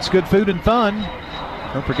 Toots Good Food and Fun.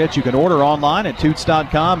 Don't forget you can order online at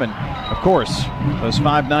toots.com, and of course those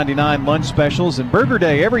 $5.99 lunch specials and Burger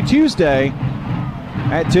Day every Tuesday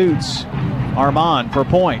at Toots. Armand for a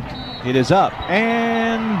point. It is up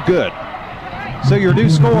and good. So your new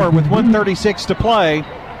score with 1:36 to play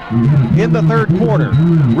in the third quarter.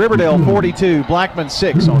 Riverdale 42, Blackman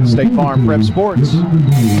 6 on State Farm Prep Sports.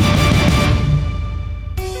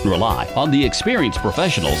 Rely on the experienced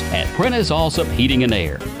professionals at Prentice Allsup Heating and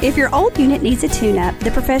Air. If your old unit needs a tune-up, the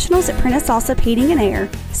professionals at Prentice Allsup Heating and Air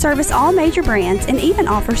service all major brands and even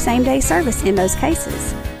offer same-day service in most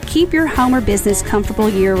cases. Keep your home or business comfortable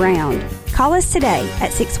year-round. Call us today at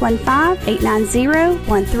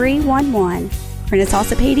 615-890-1311. Prentice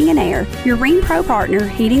Allsup Heating and Air, your Ring Pro partner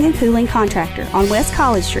heating and cooling contractor on West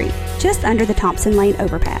College Street, just under the Thompson Lane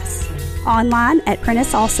overpass. Online at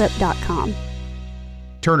PrenticeAllsup.com.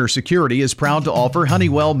 Turner Security is proud to offer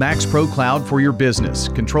Honeywell Max Pro Cloud for your business.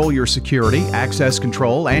 Control your security, access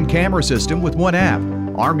control, and camera system with one app.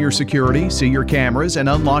 Arm your security, see your cameras, and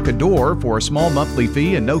unlock a door for a small monthly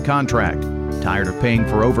fee and no contract. Tired of paying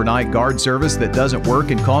for overnight guard service that doesn't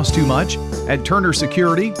work and costs too much? At Turner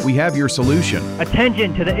Security, we have your solution.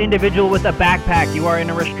 Attention to the individual with a backpack. You are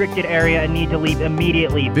in a restricted area and need to leave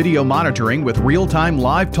immediately. Video monitoring with real-time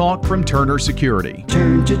live talk from Turner Security.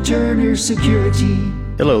 Turn to Turner Security.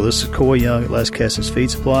 Hello, this is Coy Young at Las Casas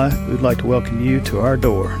Feed Supply. We'd like to welcome you to our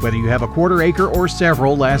door. Whether you have a quarter acre or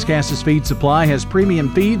several, Las Casas Feed Supply has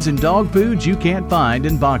premium feeds and dog foods you can't find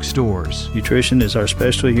in box stores. Nutrition is our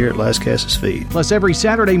specialty here at Las Casas Feed. Plus, every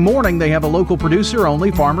Saturday morning they have a local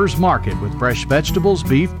producer-only farmers market with fresh vegetables,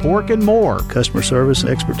 beef, pork, and more. Customer service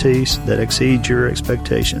expertise that exceeds your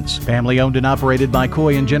expectations. Family owned and operated by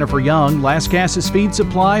Coy and Jennifer Young, Las Casas Feed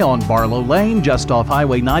Supply on Barlow Lane, just off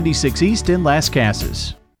Highway 96 East in Las Casas.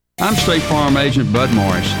 I'm State Farm Agent Bud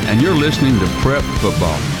Morris, and you're listening to Prep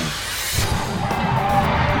Football.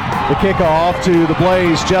 The kickoff to the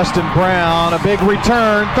Blaze, Justin Brown, a big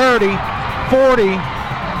return, 30, 40,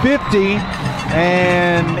 50,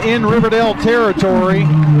 and in Riverdale territory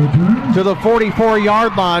to the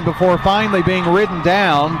 44-yard line before finally being ridden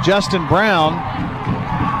down. Justin Brown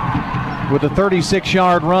with a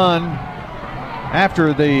 36-yard run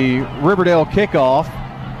after the Riverdale kickoff.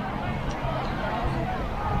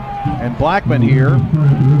 And Blackman here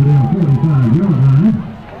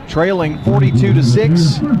trailing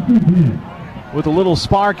 42-6 with a little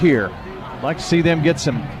spark here. I'd like to see them get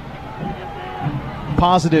some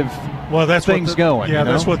positive things going. Yeah,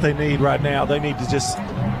 that's what they need right now. They need to just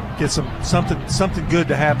get something good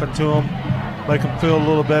to happen to them, make them feel a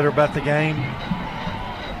little better about the game.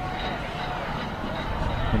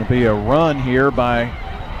 Going to be a run here by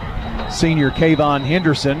senior Kayvon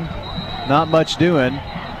Henderson. Not much doing.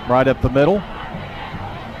 Right up the middle.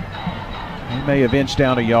 He may have inched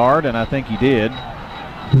down a yard, and I think he did.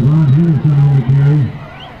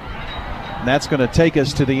 And that's going to take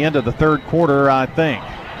us to the end of the third quarter, I think.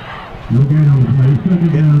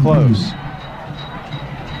 Getting close.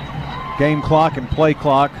 Game clock and play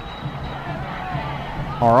clock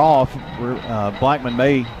are off. Blackman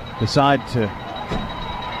may decide to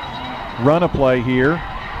run a play here.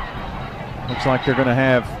 Looks like they're going to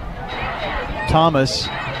have Thomas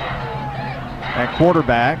at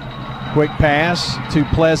quarterback. Quick pass to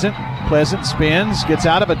Pleasant. Pleasant spins, gets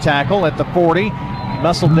out of a tackle at the 40,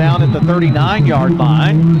 muscled down at the 39-yard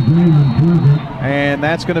line. And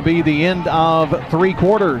that's going to be the end of three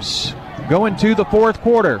quarters. Going to the fourth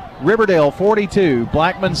quarter. Riverdale 42,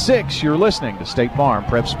 Blackman 6. You're listening to State Farm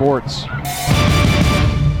Prep Sports.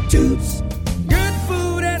 Toots, good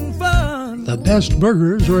food and fun. The best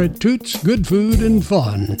burgers are at Toots Good Food and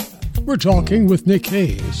Fun. We're talking with Nick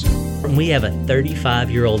Hayes. We have a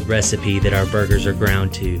 35-year-old recipe that our burgers are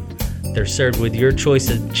ground to. They're served with your choice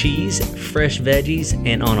of cheese, fresh veggies,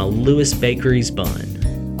 and on a Lewis Bakery's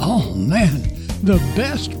bun. Oh man, the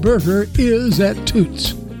best burger is at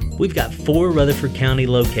Toots. We've got 4 Rutherford County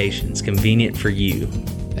locations convenient for you.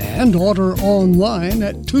 And order online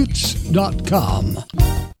at toots.com.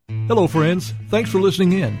 Hello friends, thanks for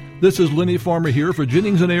listening in. This is Lenny Farmer here for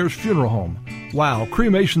Jennings & Ayers Funeral Home. Wow,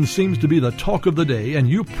 cremation seems to be the talk of the day, and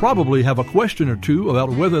you probably have a question or two about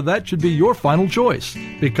whether that should be your final choice,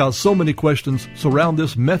 because so many questions surround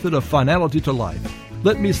this method of finality to life.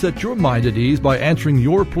 Let me set your mind at ease by answering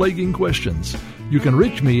your plaguing questions. You can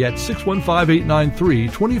reach me at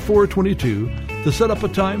 615-893-2422 to set up a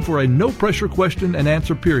time for a no-pressure question and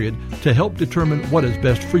answer period to help determine what is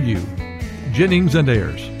best for you. Jennings &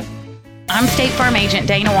 Ayers. I'm State Farm Agent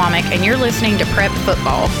Dana Womack, and you're listening to Prep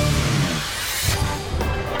Football.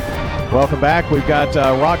 Welcome back. We've got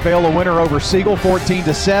Rockvale a winner over Siegel,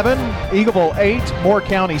 14-7. Eagleville 8, Moore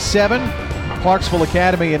County 7. Clarksville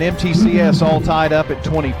Academy and MTCS all tied up at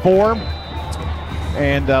 24.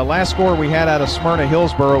 And last score we had out of Smyrna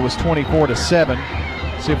Hillsboro was 24-7.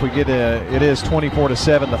 See if we get it is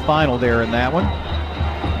 24-7 the final there in that one.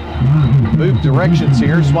 Moved directions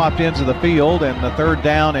here, swapped ends of the field, and the 3rd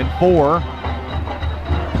down and 4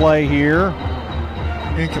 play here.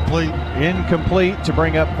 Incomplete to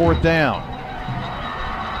bring up 4th down.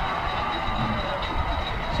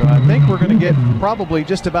 So I think we're going to get probably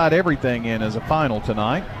just about everything in as a final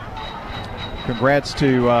tonight. Congrats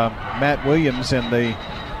to Matt Williams and the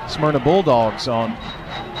Smyrna Bulldogs on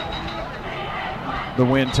the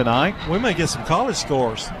win tonight. We may get some college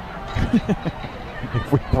scores.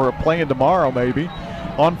 If we were playing tomorrow, maybe.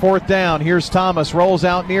 On 4th down, here's Thomas, rolls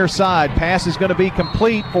out near side. Pass is going to be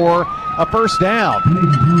complete for a first down.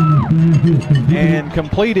 And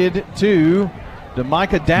completed to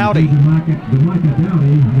DeMicah Dowdy.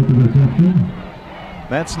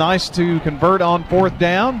 That's nice to convert on 4th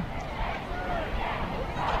down.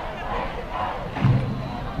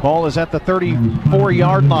 Ball is at the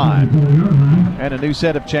 34-yard line. And a new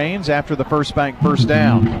set of chains after the First Bank first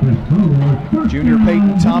down. Junior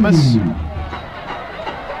Peyton Thomas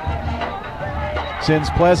sends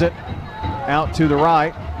Pleasant out to the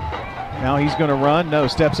right. Now he's going to run. No,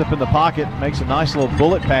 steps up in the pocket, makes a nice little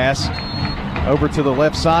bullet pass over to the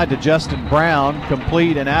left side to Justin Brown,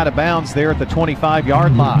 complete and out of bounds there at the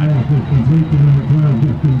 25-yard line.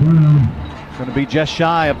 It's going to be just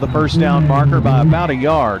shy of the first down marker by about a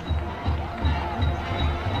yard.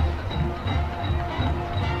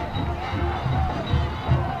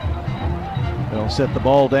 They'll set the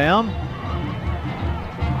ball down.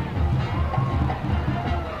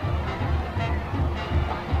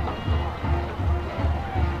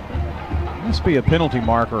 Must be a penalty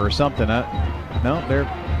marker or something. No,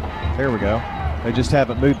 there we go. They just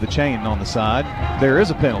haven't moved the chain on the side. There is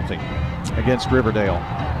a penalty against Riverdale.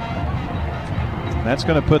 That's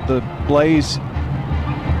going to put the Blaze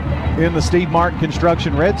in the Steve Martin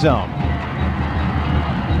Construction red zone.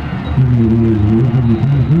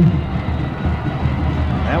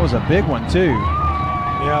 That was a big one, too.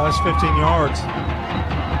 Yeah, that's 15 yards.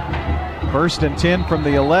 First and 10 from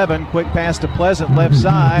the 11. Quick pass to Pleasant, left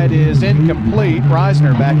side is incomplete.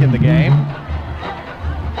 Reisner back in the game.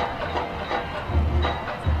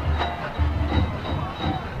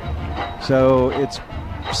 So it's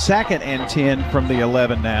second and 10 from the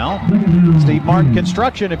 11 now. Steve Martin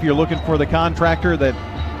Construction, if you're looking for the contractor that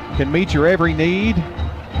can meet your every need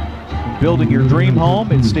in building your dream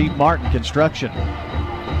home, it's Steve Martin Construction.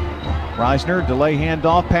 Reisner, delay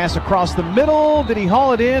handoff, pass across the middle. Did he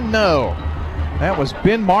haul it in? No. That was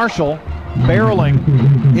Ben Marshall barreling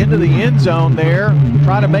into the end zone there,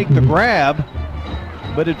 trying to make the grab,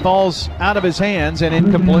 but it falls out of his hands and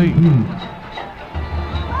incomplete.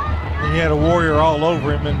 He had a Warrior all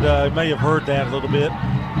over him, and he may have heard that a little bit.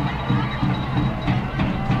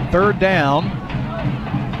 Third down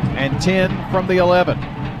and 10 from the 11.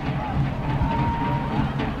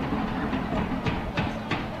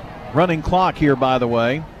 Running clock here, by the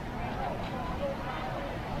way,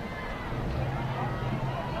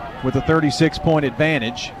 with a 36-point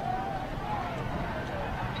advantage.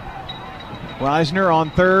 Reisner on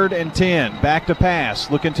third and 10. Back to pass.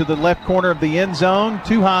 Looking to the left corner of the end zone.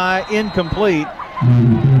 Too high, incomplete.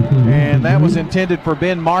 And that was intended for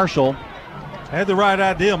Ben Marshall. Had the right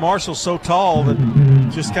idea. Marshall's so tall that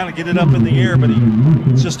just kind of get it up in the air, but he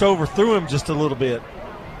just overthrew him just a little bit.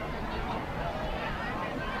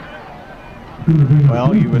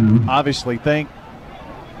 Well, you would obviously think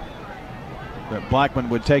that Blackman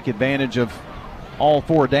would take advantage of all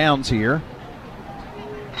four downs here.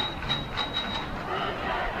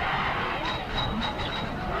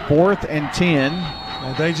 Fourth and 10.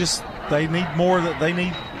 And they need more. They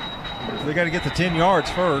got to get the 10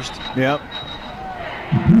 yards first. Yep.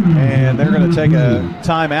 And they're going to take a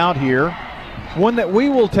timeout here. One that we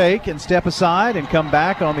will take and step aside and come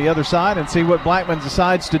back on the other side and see what Blackman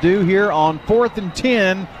decides to do here on 4th and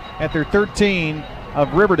 10 at their 13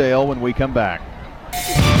 of Riverdale when we come back.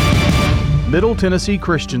 Middle Tennessee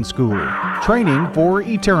Christian School, training for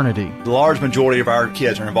eternity. The large majority of our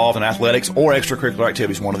kids are involved in athletics or extracurricular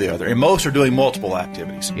activities, one or the other, and most are doing multiple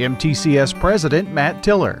activities. MTCS President Matt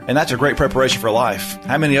Tiller. And that's a great preparation for life.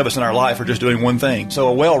 How many of us in our life are just doing one thing? So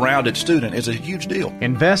a well-rounded student is a huge deal.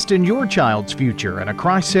 Invest in your child's future in a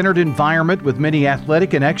Christ-centered environment with many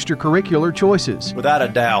athletic and extracurricular choices. Without a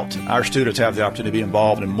doubt, our students have the opportunity to be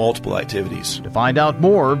involved in multiple activities. To find out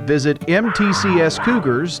more, visit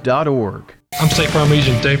mtcscougars.org. I'm State Farm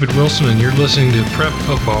Agent David Wilson, and you're listening to Prep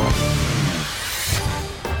Football.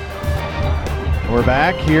 We're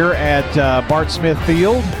back here at Bart Smith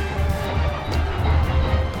Field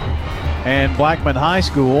and Blackman High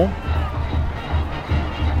School.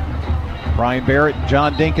 Brian Barrett and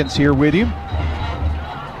John Dinkins here with you.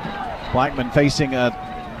 Blackman facing a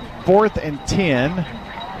 4th and 10.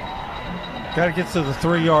 Got to get to the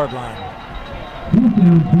 3-yard line.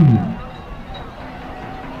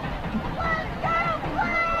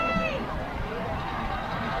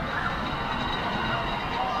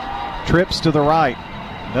 Trips to the right.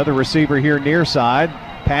 Another receiver here near side.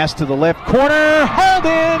 Pass to the left corner.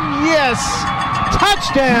 Holden, yes!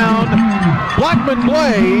 Touchdown, Blackman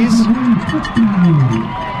Blaze.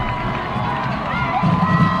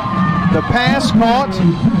 The pass caught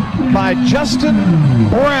by Justin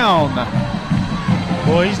Brown.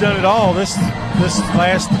 Boy, he's done it all. This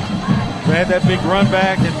last, we had that big run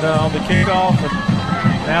back and on the kickoff,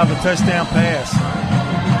 and now the touchdown pass.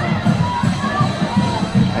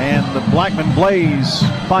 And the Blackman Blaze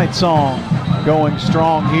fight song going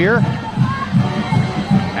strong here.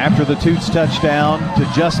 After the Toots touchdown to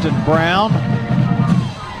Justin Brown.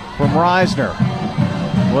 from Reisner.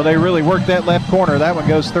 Well, they really worked that left corner. That one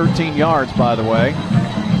goes 13 yards, by the way.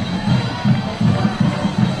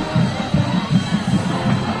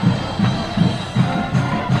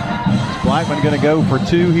 Is Blackman going to go for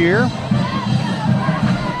 2 here?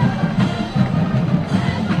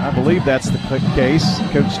 I believe that's the case.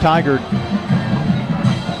 Coach Tigard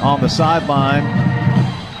on the sideline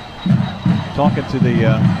talking to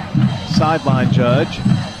the sideline judge.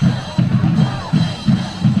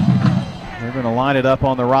 They're going to line it up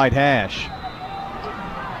on the right hash.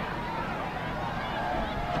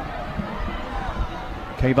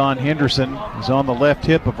 Kayvon Henderson is on the left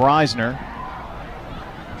hip of Reisner.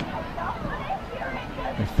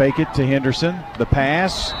 They fake it to Henderson. The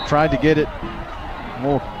pass, tried to get it a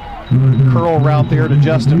little curl route there to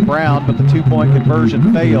Justin Brown, but the 2-point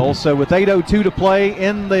conversion fails. So with 8:02 to play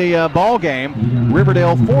in the ball game,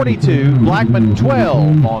 Riverdale 42, Blackman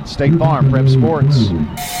 12 on State Farm Prep Sports.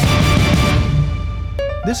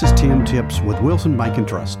 This is Tim Tips with Wilson Bank and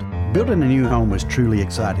Trust. Building a new home is truly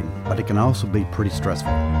exciting, but it can also be pretty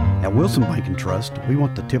stressful. At Wilson Bank and Trust, we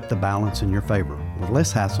want to tip the balance in your favor with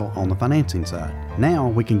less hassle on the financing side. Now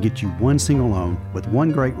we can get you one single loan with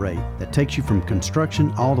one great rate that takes you from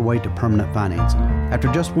construction all the way to permanent financing.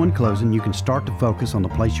 After just one closing, you can start to focus on the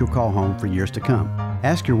place you'll call home for years to come.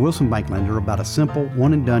 Ask your Wilson Bank lender about a simple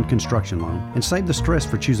one-and-done construction loan and save the stress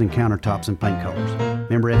for choosing countertops and paint colors.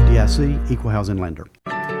 Member FDIC, Equal Housing Lender.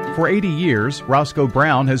 For 80 years, Roscoe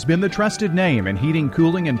Brown has been the trusted name in heating,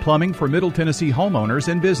 cooling, and plumbing for Middle Tennessee homeowners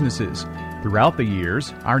and businesses. Throughout the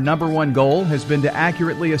years, our number one goal has been to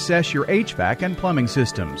accurately assess your HVAC and plumbing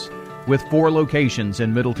systems. With 4 locations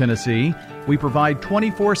in Middle Tennessee, we provide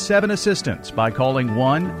 24/7 assistance by calling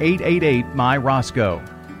 1-888-MY-ROSCOE.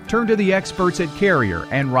 Turn to the experts at Carrier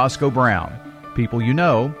and Roscoe Brown. People you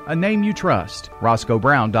know, a name you trust.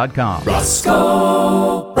 RoscoeBrown.com.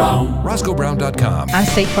 Roscoe Brown. RoscoeBrown.com. I'm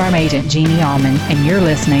State Farm Agent Jeannie Allman, and you're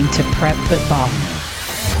listening to Prep Football.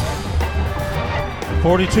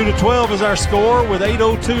 42-12 is our score with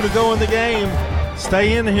 8:02 to go in the game.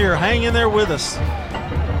 Stay in here. Hang in there with us.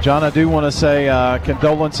 John, I do want to say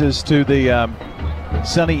condolences to the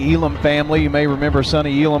Sonny Elam family. You may remember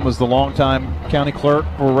Sonny Elam was the longtime county clerk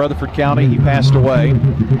for Rutherford County. He passed away.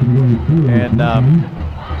 And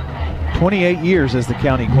 28 years as the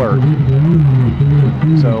county clerk.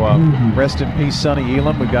 So rest in peace, Sonny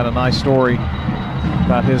Elam. We've got a nice story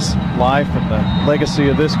about his life and the legacy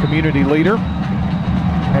of this community leader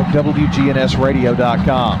at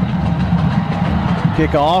WGNSradio.com.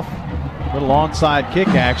 Kickoff, little onside kick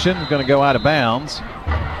action. Going to go out of bounds.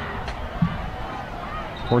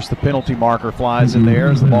 Of course, the penalty marker flies in there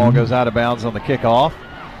as the ball goes out of bounds on the kickoff.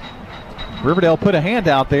 Riverdale put a hand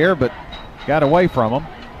out there, but got away from him.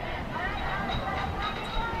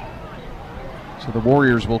 So the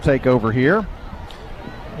Warriors will take over here.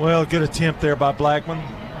 Well, good attempt there by Blackman.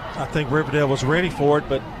 I think Riverdale was ready for it,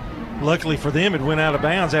 but luckily for them, it went out of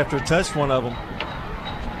bounds after it touched one of them.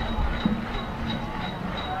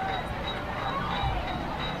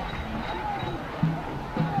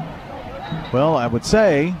 Well, I would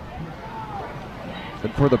say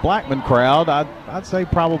that for the Blackman crowd, I'd say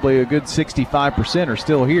probably a good 65% are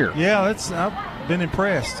still here. Yeah, I've been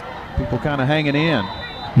impressed. People kind of hanging in.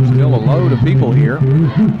 Still a load of people here.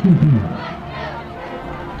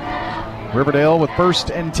 Riverdale with 1st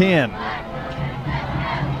and 10.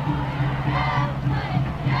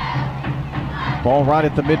 Ball right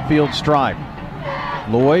at the midfield stripe.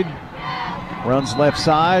 Lloyd runs left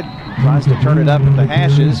side, tries to turn it up at the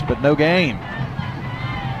hashes, but no gain.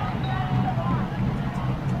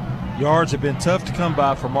 Yards have been tough to come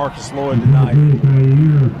by for Marcus Lloyd tonight.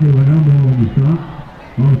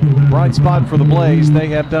 Bright spot for the Blaze. They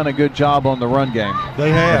have done a good job on the run game.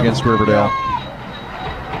 They have. Against Riverdale.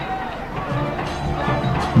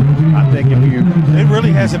 I think if you... It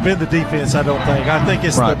really hasn't been the defense, I don't think. I think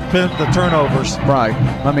it's right. the turnovers. Right.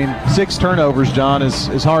 I mean, 6 turnovers, John,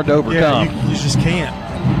 is hard to overcome. Yeah, you just can't.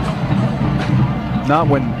 Not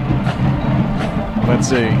when, let's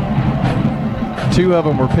see, 2 of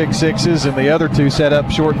them were pick sixes and the other 2 set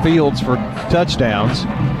up short fields for touchdowns.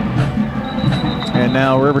 And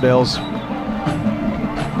now Riverdale's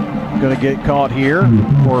going to get caught here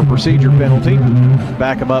for a procedure penalty.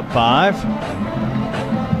 Back them up 5.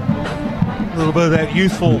 A little bit of that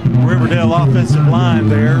youthful Riverdale offensive line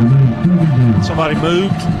there. Somebody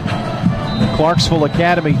moved. The Clarksville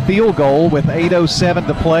Academy field goal with 8:07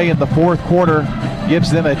 to play in the 4th quarter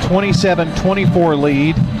gives them a 27-24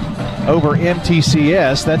 lead over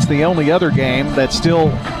MTCS. That's the only other game that's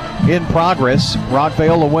still in progress.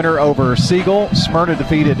 Rockvale a winner over Siegel. Smyrna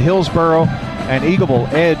defeated Hillsboro, and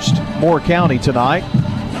Eagleville edged Moore County tonight.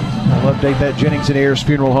 I'll update that Jennings and Ayers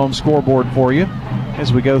Funeral Home scoreboard for you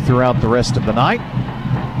as we go throughout the rest of the night.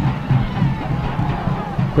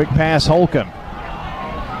 Quick pass, Holcomb.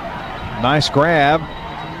 Nice grab.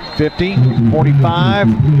 50, 45,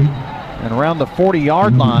 and around the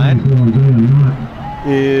 40-yard line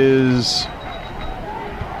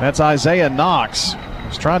that's Isaiah Knox.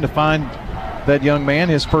 He's trying to find that young man,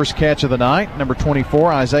 his first catch of the night, number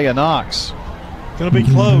 24, Isaiah Knox. Going to be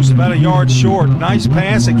close, about a yard short. Nice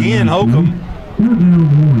pass again, Holcomb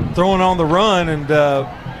throwing on the run, and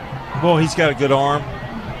he's got a good arm.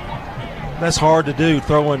 That's hard to do,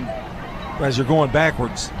 throwing as you're going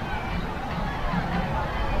backwards.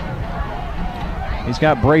 He's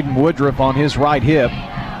got Braden Woodruff on his right hip.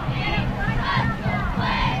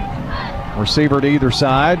 Receiver to either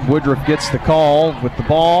side. Woodruff gets the call with the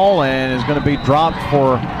ball and is going to be dropped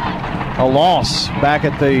for a loss back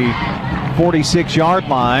at the 46-yard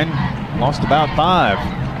line. Lost about 5.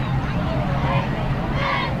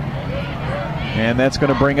 And that's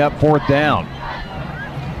going to bring up 4th down.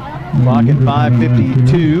 Clock at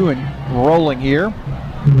 5:52 and rolling here.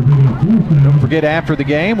 Don't forget, after the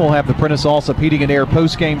game, we'll have the Prentice Allsup Heating and Air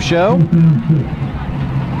post-game show.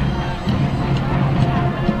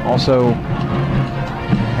 Also,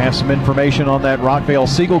 have some information on that Rockvale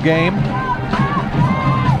Siegel game.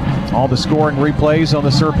 All the scoring replays on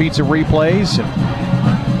the Sir Pizza replays.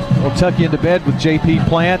 And we'll tuck you into bed with JP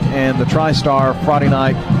Plant and the TriStar Friday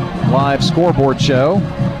Night Live scoreboard show.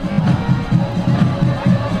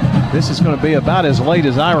 This is going to be about as late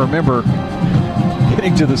as I remember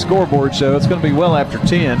getting to the scoreboard show. It's going to be well after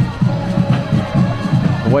 10,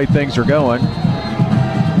 the way things are going.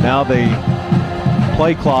 Now the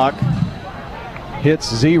play clock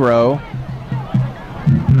hits 0.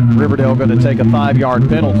 Riverdale going to take a 5-yard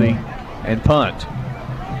penalty and punt.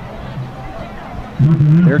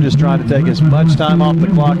 They're just trying to take as much time off the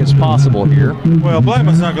clock as possible here. Well,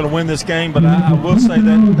 Blackman's not going to win this game, but I will say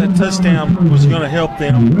that touchdown was going to help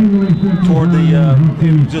them toward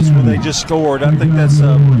when they just scored. I think that's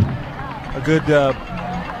a good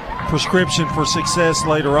prescription for success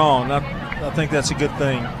later on. I think that's a good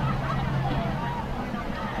thing.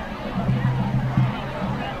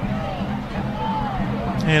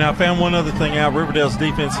 And I found one other thing out. Riverdale's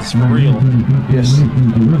defense is for real. Yes.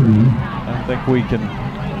 I think we can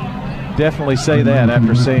definitely say that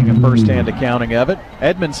after seeing a first-hand accounting of it.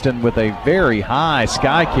 Edmonston with a very high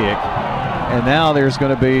sky kick. And now there's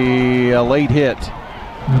going to be a late hit.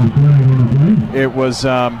 It was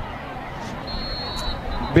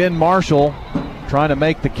Ben Marshall trying to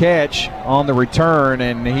make the catch on the return,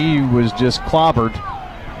 and he was just clobbered.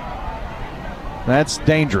 That's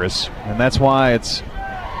dangerous, and that's why it's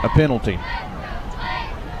a penalty.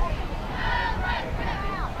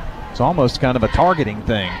 It's almost kind of a targeting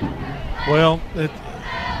thing. Well,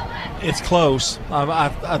 it's close.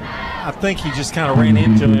 I think he just kind of ran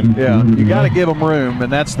into him. Yeah, you got to give him room,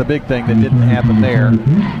 and that's the big thing that didn't happen there.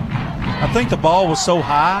 I think the ball was so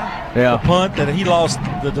high, the punt, that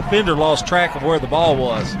the defender lost track of where the ball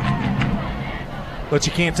was. But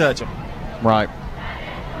you can't touch him. Right.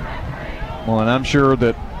 Well, and I'm sure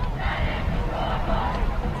that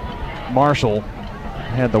Marshall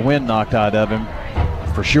had the wind knocked out of him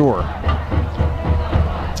for sure.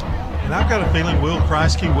 And I've got a feeling Will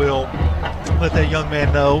Kreisky will let that young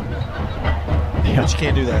man know that you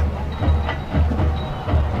can't do that.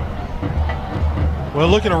 Well,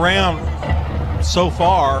 looking around so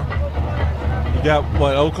far, you got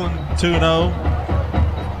Oakland 2-0.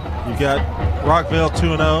 You got Rockvale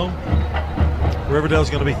 2-0. Riverdale's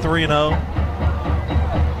going to be 3-0.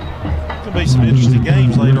 Going to be some interesting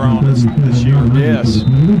games later on this year. Yes,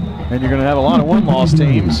 and you're going to have a lot of one-loss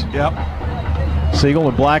teams. Yep. Siegel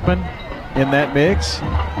and Blackman in that mix.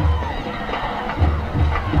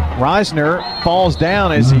 Reisner falls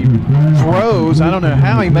down as he throws. I don't know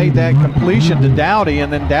how he made that completion to Dowdy,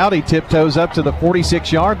 and then Dowdy tiptoes up to the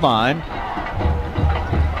 46-yard line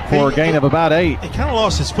for a gain of about 8. He kind of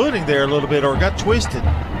lost his footing there a little bit, or got twisted.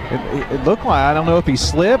 It looked like, I don't know if he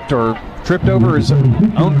slipped or tripped over his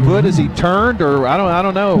own foot as he turned, or I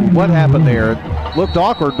don't know what happened there. It looked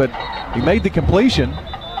awkward, but he made the completion.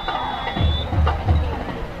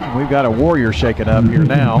 We've got a Warrior shaking up here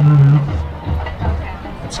now.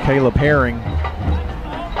 It's Caleb Herring.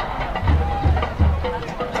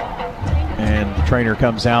 And the trainer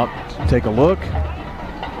comes out to take a look,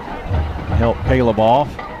 help Caleb off.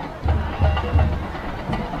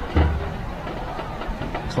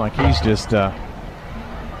 Looks like he's just,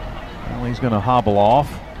 he's going to hobble off,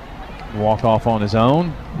 walk off on his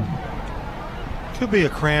own. Could be a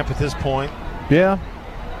cramp at this point. Yeah.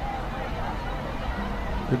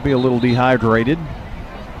 Could be a little dehydrated.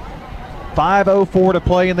 5:04 to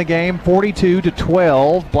play in the game,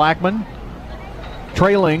 42-12. Blackman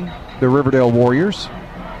trailing the Riverdale Warriors.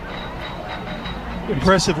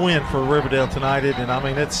 Impressive win for Riverdale tonight, isn't it? I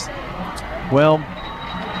mean, it's... Well,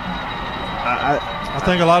 I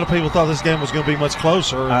think a lot of people thought this game was going to be much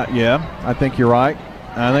closer. Yeah, I think you're right.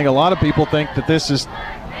 I think a lot of people think that this is,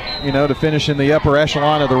 to finish in the upper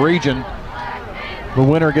echelon of the region, the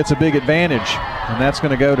winner gets a big advantage, and that's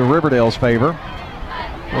going to go to Riverdale's favor.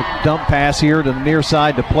 A dump pass here to the near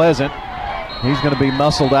side to Pleasant. He's going to be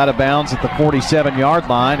muscled out of bounds at the 47-yard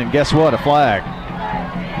line, and guess what? A flag.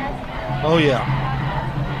 Oh, yeah.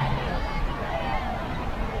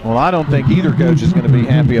 Well, I don't think either coach is going to be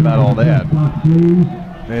happy about all that.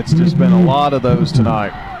 It's just been a lot of those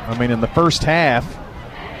tonight. I mean, in the first half,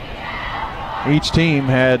 each team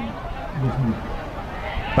had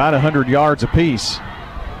about 100 yards apiece.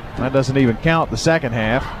 That doesn't even count the second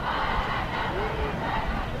half.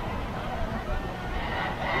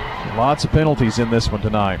 Lots of penalties in this one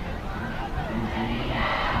tonight.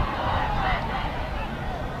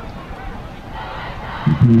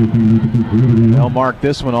 They'll mark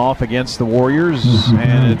this one off against the Warriors,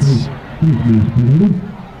 and it's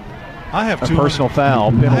a personal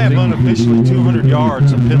foul penalty. I have unofficially 200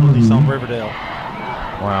 yards of penalties on Riverdale.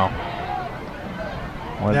 Wow.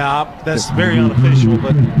 Now, that's very unofficial,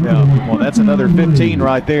 but... Yeah, well, that's another 15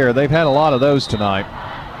 right there. They've had a lot of those tonight.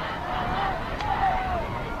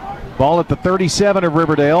 Ball at the 37 of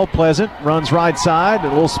Riverdale. Pleasant runs right side, a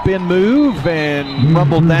little spin move, and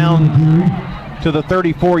rumbled down to the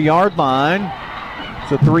 34-yard line.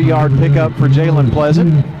 It's a 3-yard pickup for Jalen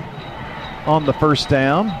Pleasant on the first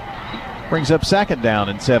down. Brings up second down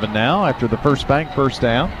and 7 now after the first bank first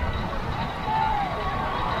down.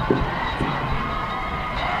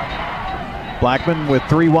 Blackman with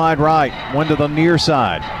 3 wide right, 1 to the near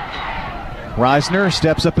side. Reisner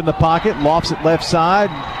steps up in the pocket, lofts it left side,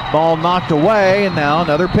 ball knocked away, and now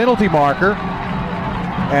another penalty marker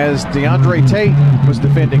as DeAndre Tate was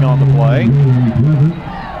defending on the play.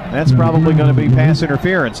 That's probably going to be pass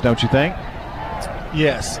interference, don't you think?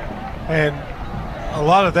 Yes, and a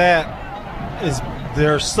lot of that is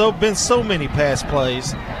there's been so many pass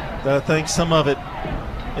plays that I think some of it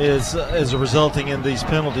is resulting in these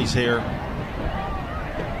penalties here.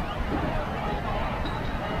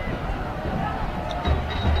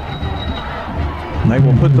 They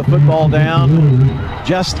will put the football down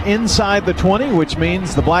just inside the 20, which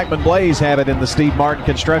means the Blackman Blaze have it in the Steve Martin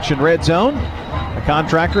Construction Red Zone, a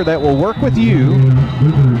contractor that will work with you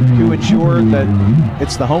to ensure that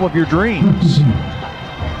it's the home of your dreams.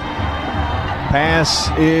 Pass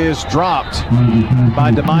is dropped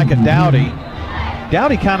by DeMicah Dowdy.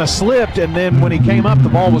 Dowdy kind of slipped, and then when he came up, the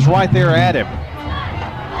ball was right there at him.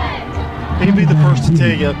 He'd be the first to tell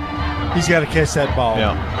you he's got to catch that ball.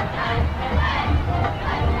 Yeah.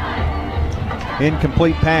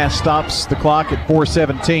 Incomplete pass stops the clock at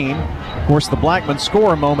 4:17. Of course, the Blackman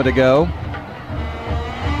score a moment ago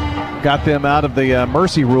got them out of the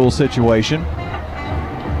mercy rule situation.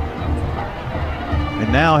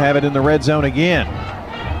 And now have it in the red zone again.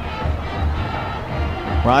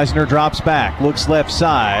 Reisner drops back, looks left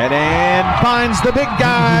side, and finds the big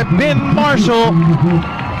guy, Ben Marshall,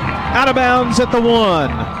 out of bounds at the 1.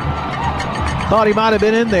 Thought he might have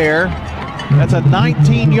been in there. That's a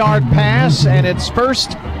 19-yard pass, and it's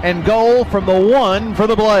 1st and goal from the 1 for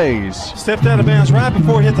the Blaze. Stepped out of bounds right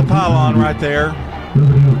before he hit the pylon right there.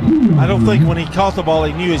 I don't think when he caught the ball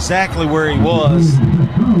he knew exactly where he was,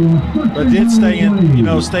 but did stay in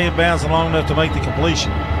bounds long enough to make the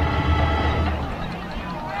completion.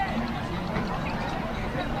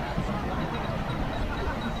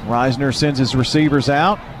 Reisner sends his receivers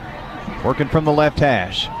out, working from the left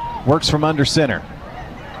hash, works from under center.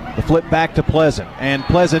 The flip back to Pleasant, and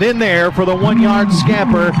Pleasant in there for the 1-yard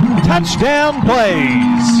scamper. Touchdown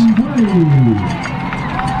Blaze.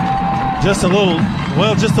 Just a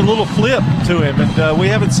little flip to him, and we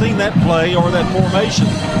haven't seen that play or that formation,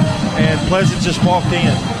 and Pleasant just walked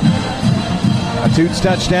in. A Toots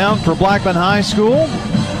touchdown for Blackman High School.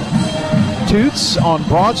 Toots on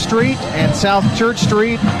Broad Street and South Church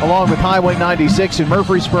Street, along with Highway 96 in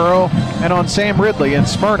Murfreesboro, and on Sam Ridley in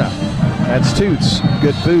Smyrna. That's Toots.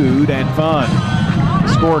 Good food and fun.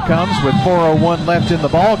 The score comes with 4:01 left in the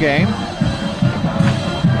ball game.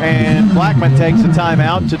 And Blackman takes a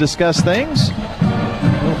timeout to discuss things.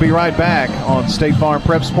 We'll be right back on State Farm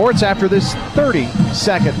Prep Sports after this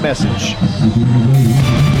 30-second message.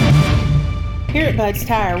 Here at Bud's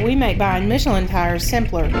Tire, we make buying Michelin tires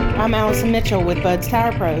simpler. I'm Allison Mitchell with Bud's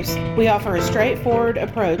Tire Pros. We offer a straightforward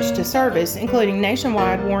approach to service, including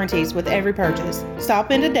nationwide warranties with every purchase. Stop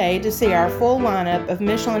in today to see our full lineup of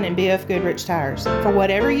Michelin and BF Goodrich tires. For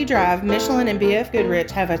whatever you drive, Michelin and BF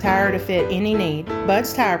Goodrich have a tire to fit any need.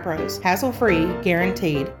 Bud's Tire Pros, hassle-free,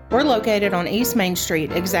 guaranteed. We're located on East Main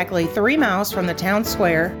Street, exactly 3 miles from the town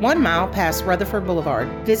square, 1 mile past Rutherford Boulevard.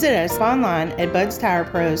 Visit us online at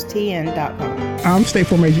budstirepros.tn.com. I'm State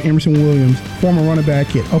Farm Agent Emerson Williams, former running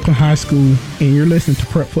back at Oakland High School, and you're listening to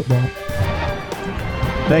Prep Football.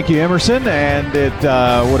 Thank you, Emerson. And it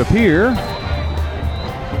would appear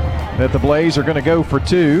that the Blaze are going to go for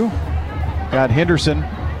 2. Got Henderson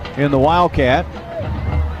in the Wildcat.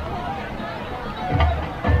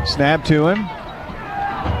 Snap to him.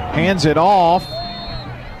 Hands it off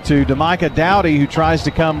to DeMicah Dowdy, who tries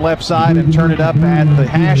to come left side and turn it up at the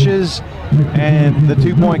hashes. And the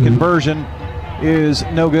 2-point conversion is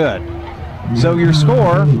no good. So your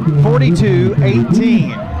score,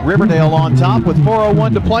 42-18. Riverdale on top with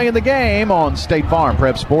 4:01 to play in the game on State Farm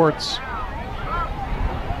Prep Sports.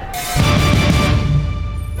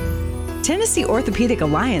 Tennessee Orthopedic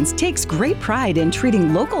Alliance takes great pride in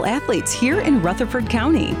treating local athletes here in Rutherford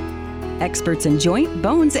County. Experts in joint,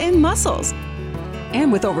 bones, and muscles.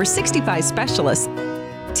 And with over 65 specialists,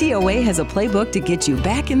 TOA has a playbook to get you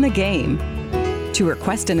back in the game. To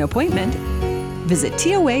request an appointment, visit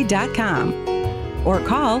TOA.com or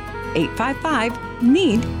call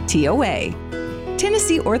 855-NEED-TOA.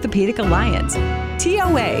 Tennessee Orthopedic Alliance.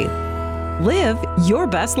 TOA. Live your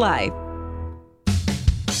best life.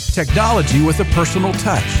 Technology with a personal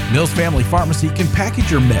touch. Mills Family Pharmacy can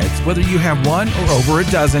package your meds whether you have 1 or over a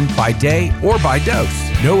dozen by day or by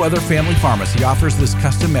dose. No other family pharmacy offers this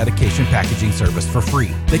custom medication packaging service for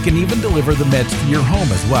free. They can even deliver the meds to your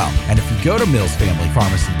home as well. And if you go to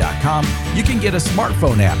millsfamilypharmacy.com, you can get a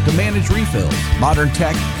smartphone app to manage refills. Modern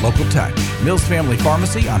tech, local touch. Mills Family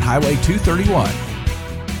Pharmacy on Highway 231.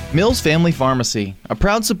 Mills Family Pharmacy, a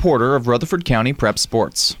proud supporter of Rutherford County Prep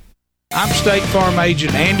Sports. I'm State Farm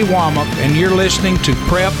Agent Andy Womack, and you're listening to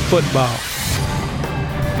Prep Football.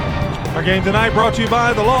 Our game tonight brought to you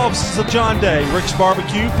by the law offices of John Day, Rick's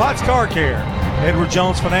Barbecue, Potts Car Care, Edward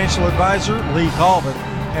Jones Financial Advisor, Lee Colvin,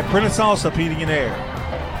 and Prentice Allsup Heating and Air.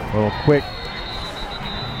 A little quick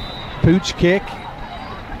pooch kick,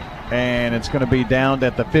 and it's going to be downed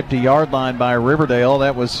at the 50-yard line by Riverdale.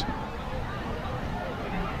 That was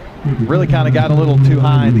really kind of got a little too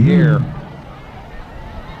high in the air.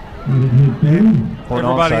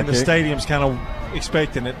 Everybody in the stadium's kind of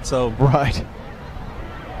expecting it. So right.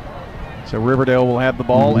 So Riverdale will have the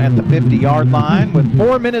ball at the 50-yard line with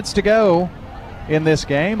 4 minutes to go in this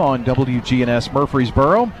game on WGNS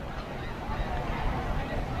Murfreesboro.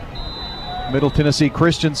 Middle Tennessee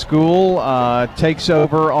Christian School takes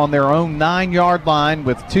over on their own 9-yard line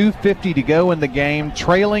with 2:50 to go in the game,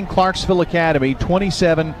 trailing Clarksville Academy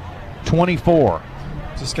 27-24.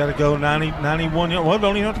 Just got to go 91. Well,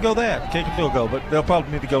 don't even have to go that. Kick a field goal, but they'll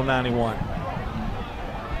probably need to go 91.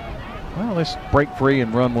 Well, let's break free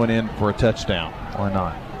and run one in for a touchdown. Why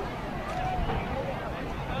not?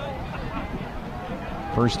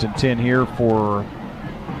 1st and 10 here for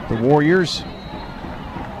the Warriors.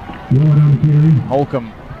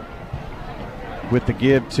 Holcomb with the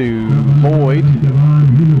give to Boyd.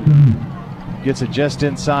 Gets it just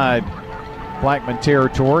inside Blackman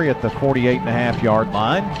territory at the 48.5-yard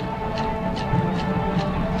line.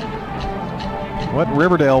 What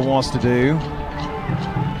Riverdale wants to do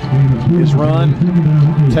is run,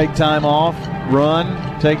 take time off, run,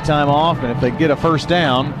 take time off, and if they get a first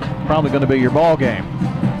down, probably going to be your ball game.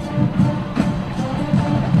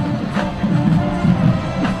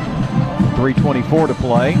 .324 to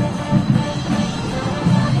play.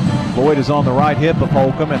 Boyd is on the right hip of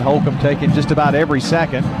Holcomb, and Holcomb taking just about every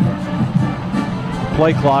second.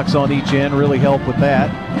 Play clocks on each end really help with that.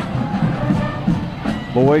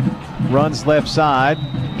 Boyd runs left side,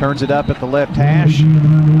 turns it up at the left hash,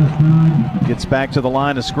 gets back to the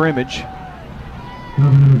line of scrimmage.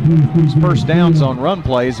 These first downs on run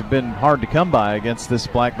plays have been hard to come by against this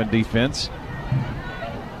Blackman defense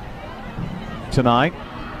tonight.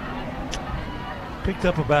 Picked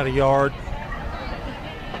up about a yard.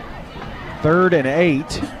 3rd and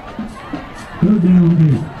 8.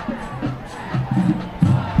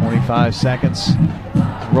 25 seconds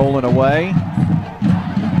rolling away.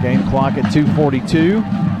 Game clock at 2:42.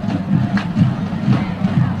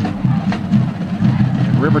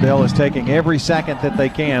 Riverdale is taking every second that they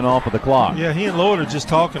can off of the clock. Yeah, he and Lloyd are just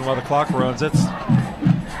talking while the clock runs.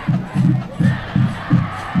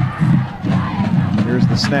 Here's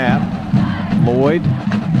the snap. Lloyd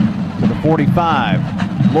to the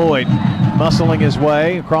 45. Lloyd muscling his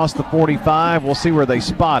way across the 45. We'll see where they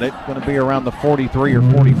spot it. Going to be around the 43 or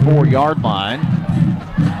 44 yard line.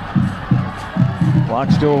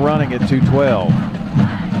 Clock still running at 2:12.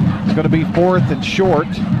 It's going to be 4th and short.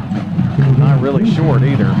 Not really short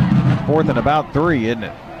either. 4th and about 3, isn't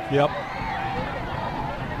it? Yep.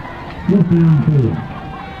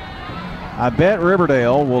 I bet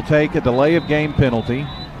Riverdale will take a delay of game penalty,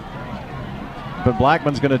 but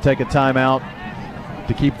Blackman's going to take a timeout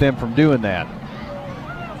to keep them from doing that.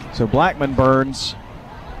 So Blackman burns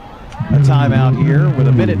a timeout here with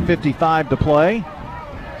 1:55 to play.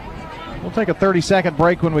 We'll take a 30-second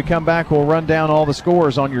break. When we come back, we'll run down all the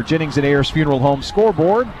scores on your Jennings and Ayers Funeral Home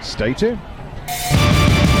scoreboard. Stay tuned.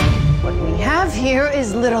 What we have here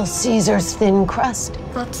is Little Caesar's thin crust.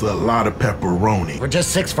 That's a lot of pepperoni. For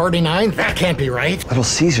just $6.49? That can't be right. Little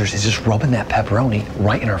Caesar's is just rubbing that pepperoni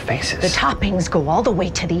right in our faces. The toppings go all the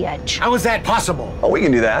way to the edge. How is that possible? Oh, we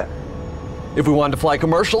can do that. If we wanted to fly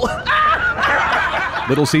commercial.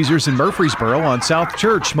 Little Caesars in Murfreesboro on South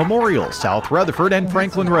Church, Memorial, South Rutherford, and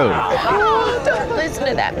Franklin Road. Oh, don't listen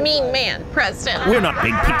to that mean man, Preston. We're not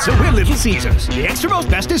Big Pizza, we're Little Caesars. The extra most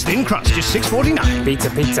best is thin crust, just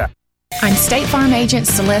 $6.49. Pizza. I'm State Farm Agent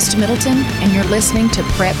Celeste Middleton, and you're listening to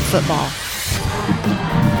Prep Football.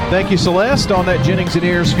 Thank you, Celeste. On that Jennings and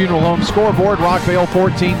Ayers Funeral Home scoreboard, Rockvale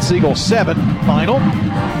 14, Siegel 7. Final,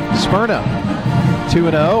 Smyrna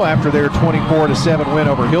 2-0 after their 24-7 win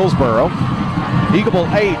over Hillsboro.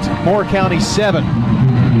 Eagleville 8, Moore County 7.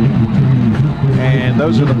 And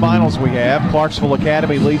those are the finals we have. Clarksville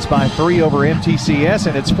Academy leads by 3 over MTCS,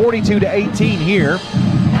 and it's 42-18 here.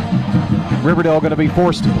 Riverdale going to be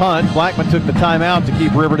forced to punt. Blackman took the timeout to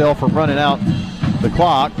keep Riverdale from running out the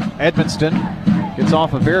clock. Edmonston gets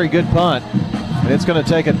off a very good punt, and it's going to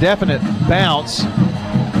take a definite bounce.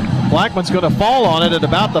 Blackman's going to fall on it at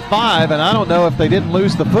about the 5, and I don't know if they didn't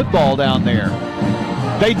lose the football down there.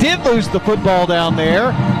 They did lose the football down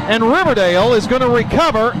there, and Riverdale is going to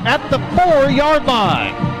recover at the 4-yard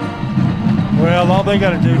line. Well, all they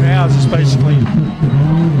got to do now is just basically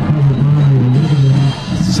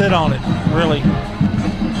sit on it, really.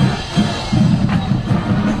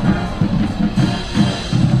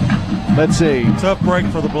 Let's see. Tough break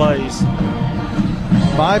for the Blaze.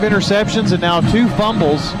 5 interceptions and now 2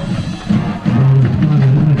 fumbles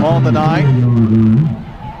on the night.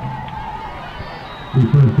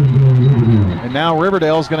 And now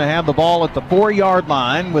Riverdale's going to have the ball at the 4-yard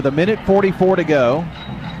line with 1:44 to go.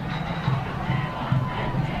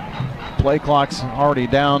 Play clock's already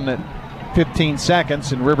down at 15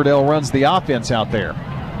 seconds, and Riverdale runs the offense out there.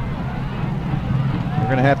 They're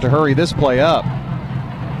going to have to hurry this play up.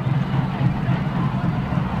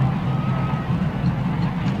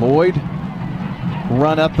 Lloyd,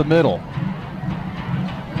 run up the middle.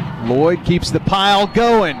 Lloyd keeps the pile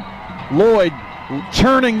going. Lloyd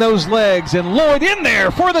churning those legs, and Lloyd in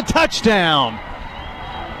there for the touchdown.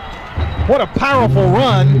 What a powerful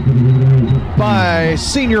run by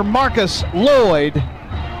senior Marcus Lloyd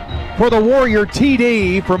for the Warrior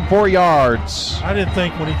TD from 4 yards. I didn't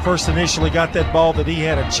think when he first initially got that ball that he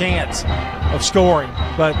had a chance of scoring,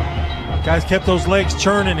 but guys kept those legs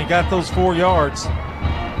churning and got those 4 yards.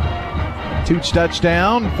 Tooch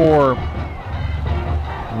touchdown for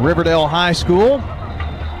Riverdale High School.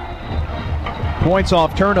 Points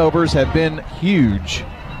off turnovers have been huge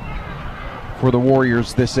for the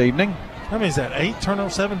Warriors this evening. How many is that?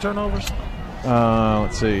 7 turnovers?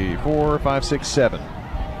 Let's see, 4, 5, 6, 7.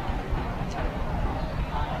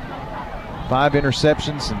 5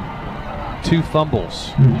 interceptions and 2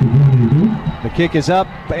 fumbles. The kick is up,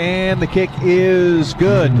 and the kick is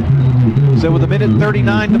good. So with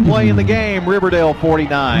 1:39 to play in the game, Riverdale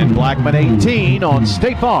 49, Blackman 18 on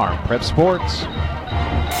State Farm Prep Sports.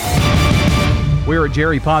 We're at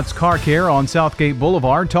Jerry Potts Car Care on Southgate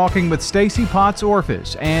Boulevard talking with Stacy Potts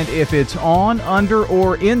Orphis. And if it's on, under,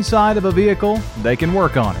 or inside of a vehicle, they can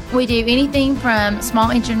work on it. We do anything from small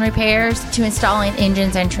engine repairs to installing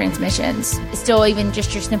engines and transmissions. Still even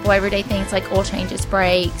just your simple everyday things like oil changes,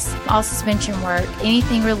 brakes, all suspension work,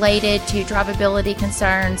 anything related to drivability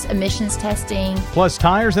concerns, emissions testing. Plus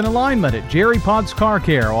tires and alignment at Jerry Potts Car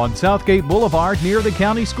Care on Southgate Boulevard near the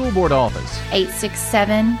County School Board office.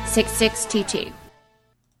 867-6622.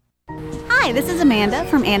 Hi, this is Amanda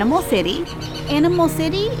from Animal City. Animal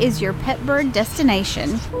City is your pet bird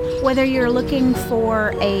destination. Whether you're looking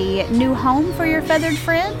for a new home for your feathered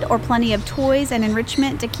friend or plenty of toys and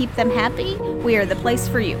enrichment to keep them happy, we are the place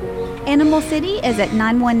for you. Animal City is at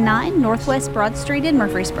 919 Northwest Broad Street in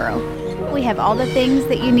Murfreesboro. we have all the things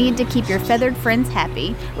that you need to keep your feathered friends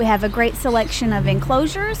happy. We have a great selection of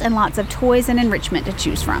enclosures and lots of toys and enrichment to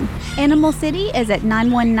choose from. Animal City is at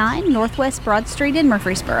 919 Northwest Broad Street in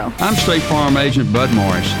Murfreesboro. I'm State Farm Agent Bud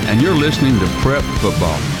Morris, and you're listening to Prep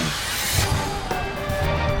Football.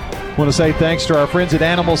 Want to say thanks to our friends at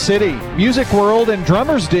Animal City, Music World and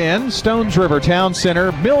Drummer's Den, Stones River Town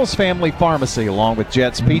Center, Mills Family Pharmacy, along with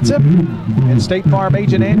Jets Pizza, and State Farm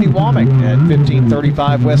Agent Andy Womack at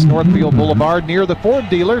 1535 West Northfield Boulevard near the Ford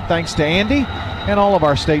dealer. Thanks to Andy and all of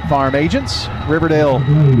our State Farm agents. Riverdale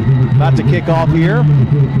about to kick off here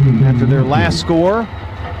after their last score,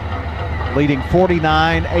 leading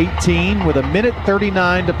 49-18 with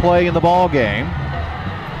 1:39 to play in the ball game.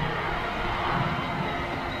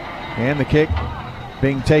 And the kick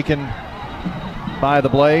being taken by the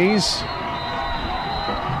Blaze.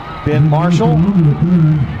 Ben Marshall.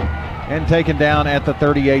 And taken down at the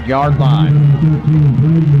 38-yard line.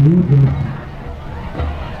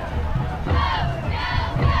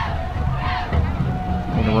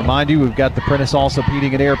 I want to remind you, we've got the Prentice Allsup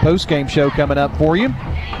Heating and Air postgame show coming up for you.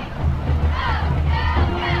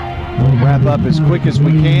 We'll wrap up as quick as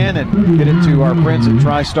we can and get it to our friends at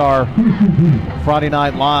TriStar Friday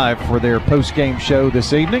Night Live for their post-game show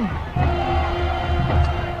this evening. You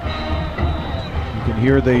can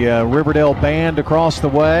hear the Riverdale band across the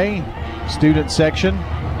way, student section,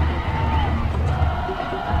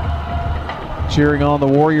 cheering on the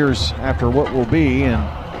Warriors after what will be in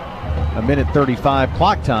 1:35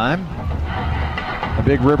 clock time. A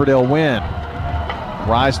big Riverdale win.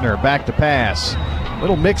 Reisner back to pass.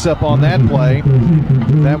 Little mix-up on that play.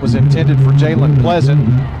 That was intended for Jalen Pleasant.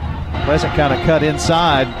 Pleasant kind of cut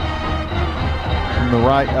inside. From the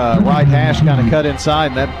right hash kind of cut inside,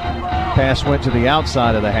 and that pass went to the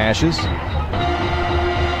outside of the hashes.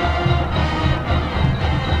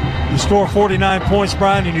 You score 49 points,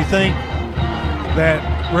 Brian, and you think that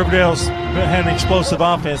Riverdale's had an explosive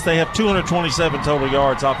offense. They have 227 total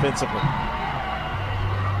yards offensively.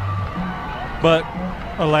 But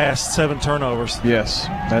alas, 7 turnovers. Yes,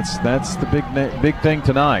 that's the big thing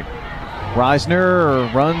tonight.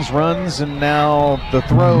 Reisner runs, and now the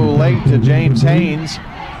throw late to James Haynes.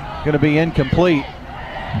 Going to be incomplete.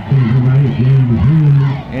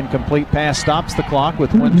 Incomplete pass stops the clock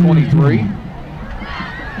with 1:23.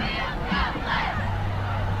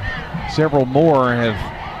 Several more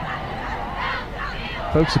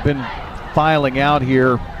folks have been filing out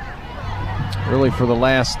here really for the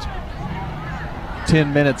last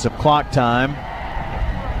 10 minutes of clock time.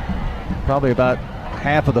 Probably about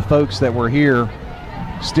half of the folks that were here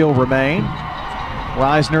still remain.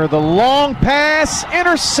 Reisner, the long pass,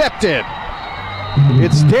 intercepted.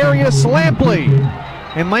 It's Darius Lampley,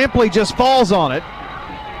 and Lampley just falls on it.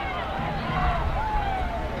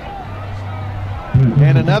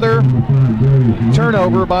 And another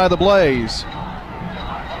turnover by the Blaze.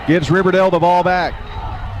 Gives Riverdale the ball back.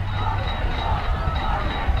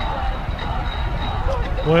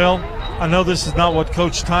 Well, I know this is not what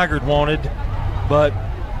Coach Tigard wanted, but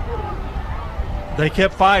they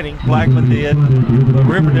kept fighting. Blackman did. But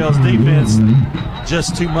Riverdale's defense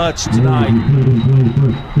just too much tonight.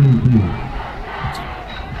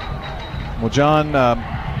 Well, John,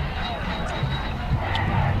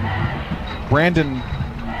 Brandon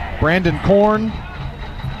Korn,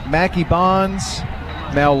 Mackie Bonds,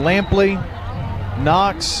 now Lampley,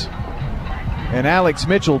 Knox, and Alex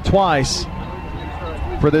Mitchell twice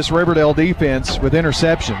for this Riverdale defense with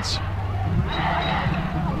interceptions.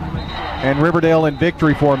 And Riverdale in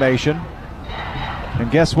victory formation.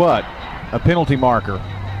 And guess what? A penalty marker.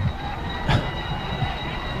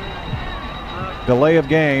 Delay of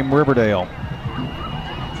game, Riverdale.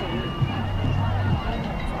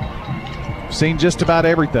 Seen just about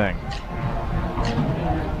everything.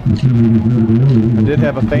 I did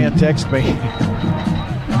have a fan text me.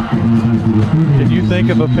 Can you think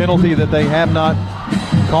of a penalty that they have not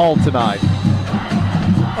called tonight?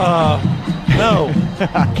 No.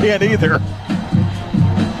 I can't either.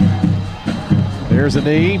 There's a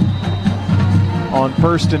knee on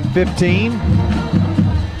 1st and 15.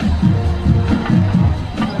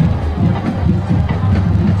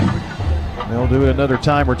 They'll do it another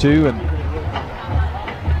time or two, and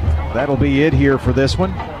that'll be it here for this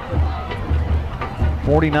one.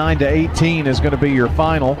 49-18 is going to be your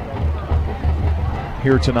final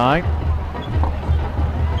here tonight.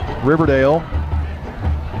 Riverdale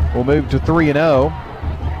will move to 3-0.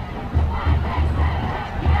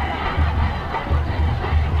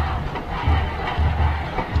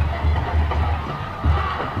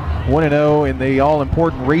 In the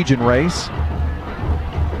all-important region race.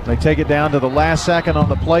 They take it down to the last second on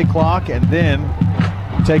the play clock and then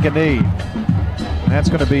take a knee. And that's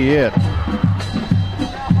going to be it.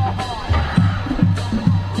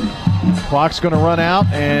 Clock's going to run out,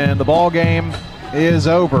 and the ball game is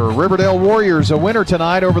over. Riverdale Warriors a winner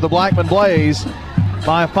tonight over the Blackman Blaze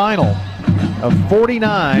by a final of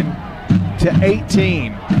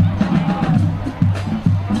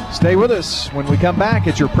 49-18. Stay with us when we come back.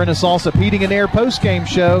 It's your Prentice Allsup Heating and Air postgame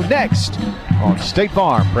show next on State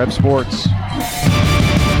Farm Prep Sports.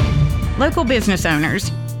 Local business owners,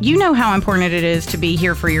 you know how important it is to be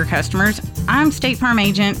here for your customers. I'm State Farm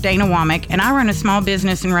Agent Dana Womack, and I run a small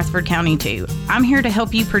business in Rutherford County, too. I'm here to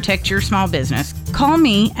help you protect your small business. Call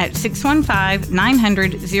me at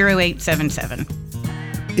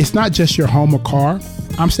 615-900-0877. It's not just your home or car.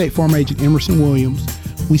 I'm State Farm Agent Emerson Williams.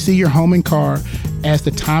 We see your home and car as the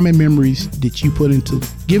time and memories that you put into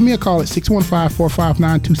it. Give me a call at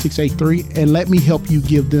 615-459-2683 and let me help you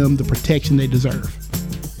give them the protection they deserve.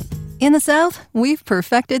 In the South, we've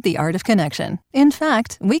perfected the art of connection. In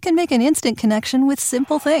fact, we can make an instant connection with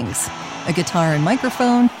simple things. A guitar and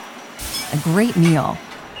microphone, a great meal,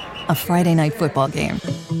 a Friday night football game.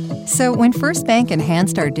 So when First Bank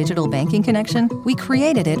enhanced our digital banking connection, we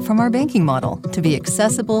created it from our banking model to be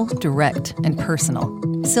accessible, direct, and personal.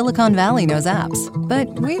 Silicon Valley knows apps, but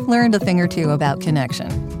we've learned a thing or two about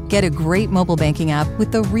connection. Get a great mobile banking app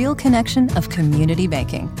with the real connection of community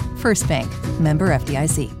banking. First Bank, member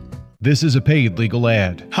FDIC. This is a paid legal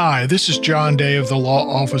ad. Hi, this is John Day of the Law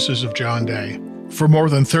Offices of John Day. For more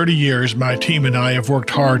than 30 years, my team and I have worked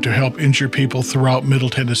hard to help injured people throughout Middle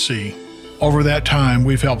Tennessee. Over that time,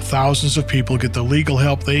 we've helped thousands of people get the legal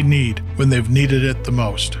help they need when they've needed it the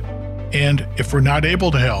most. And if we're not able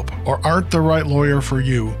to help or aren't the right lawyer for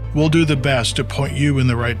you, we'll do the best to point you in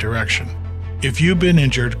the right direction. If you've been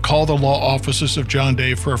injured, call the Law Offices of John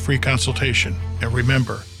Day for a free consultation. And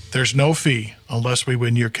remember, there's no fee unless we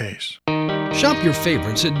win your case. Shop your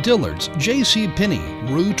favorites at Dillard's, JCPenney,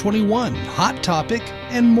 Rue 21, Hot Topic,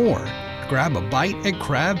 and more. Grab a bite at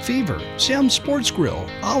Crab Fever, Sam's Sports Grill,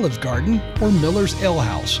 Olive Garden, or Miller's Ale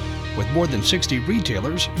House. With more than 60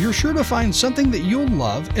 retailers, you're sure to find something that you'll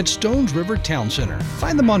love at Stones River Town Center.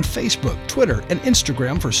 Find them on Facebook, Twitter, and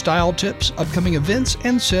Instagram for style tips, upcoming events,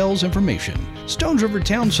 and sales information. Stones River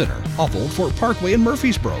Town Center, off Old Fort Parkway in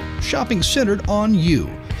Murfreesboro. Shopping centered on you.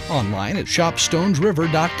 Online at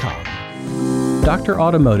shopstonesriver.com. Dr.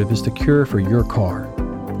 Automotive is the cure for your car.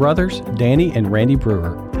 Brothers Danny and Randy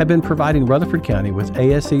Brewer have been providing Rutherford County with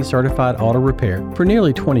ASE certified auto repair for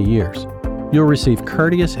nearly 20 years. You'll receive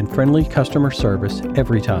courteous and friendly customer service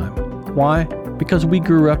every time. Why? Because we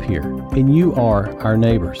grew up here and you are our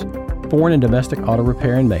neighbors. Foreign and domestic auto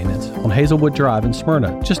repair and maintenance on Hazelwood Drive in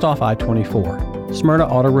Smyrna, just off I-24.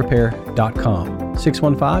 SmyrnaAutorepair.com.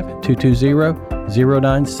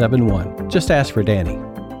 615-220-0971. Just ask for Danny.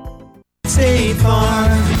 State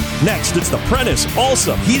Farm. Next, it's the Prentice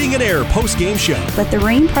Allsup Heating and Air post-game show. Let the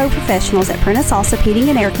Rheem Pro professionals at Prentice Allsup Heating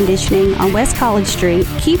and Air Conditioning on West College Street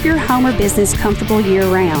keep your home or business comfortable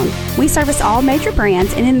year-round. We service all major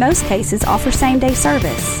brands and in most cases offer same-day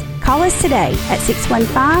service. Call us today at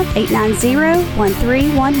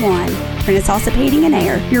 615-890-1311. Prentice Allsup Heating and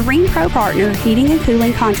Air, your Rheem Pro partner heating and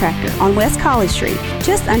cooling contractor on West College Street,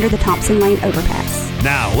 just under the Thompson Lane overpass.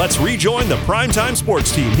 Now, let's rejoin the Primetime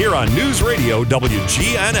Sports Team here on News Radio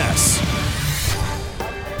WGNS.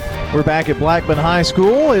 We're back at Blackman High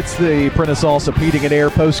School. It's the Prentice Allsup Heating and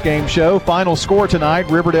Air postgame show. Final score tonight,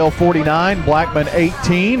 Riverdale 49, Blackman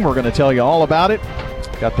 18. We're going to tell you all about it.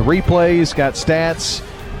 Got the replays, got stats,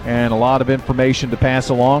 and a lot of information to pass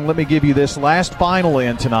along. Let me give you this last final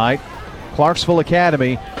in tonight. Clarksville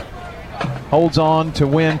Academy holds on to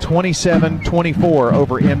win 27-24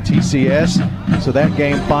 over MTCS. So that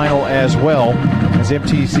game final as well, as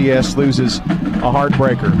MTCS loses a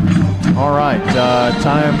heartbreaker. All right,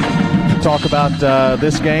 time to talk about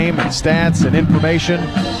this game and stats and information.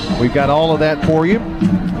 We've got all of that for you.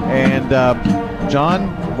 And John,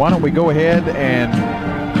 why don't we go ahead and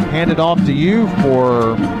hand it off to you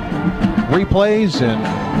for replays and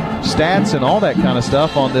stats and all that kind of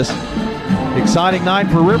stuff on this exciting night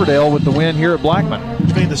for Riverdale with the win here at Blackman.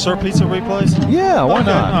 You mean the Sir Pizza replays? Yeah, why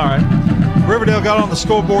not? All right. Riverdale got on the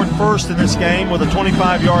scoreboard first in this game with a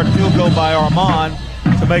 25-yard field goal by Armand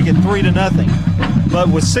to make it 3-0. But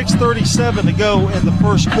with 6:37 to go in the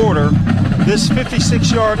first quarter, this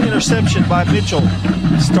 56-yard interception by Mitchell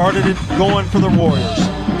started it going for the Warriors.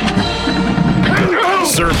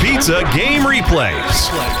 Sir Pizza game replays.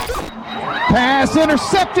 Pass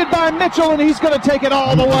intercepted by Mitchell, and he's going to take it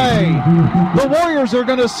all the way. The Warriors are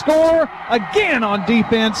going to score again on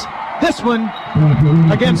defense. This one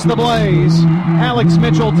against the Blaze. Alex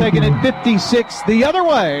Mitchell taking it 56 the other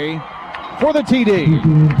way for the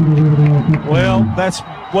TD. Well, that's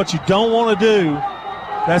what you don't want to do.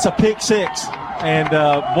 That's a pick six. And,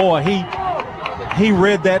 boy, he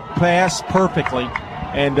read that pass perfectly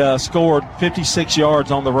and scored 56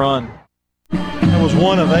 yards on the run. That was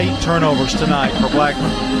one of 8 turnovers tonight for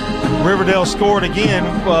Blackman. Riverdale scored again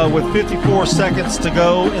with 54 seconds to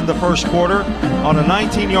go in the first quarter on a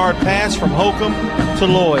 19-yard pass from Holcomb to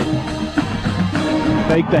Lloyd.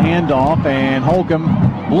 Fake the handoff, and Holcomb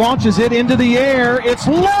launches it into the air. It's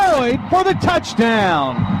Lloyd for the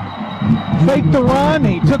touchdown. Fake the run.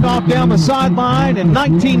 He took off down the sideline, and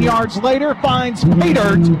 19 yards later finds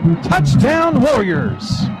Paydirt. Touchdown,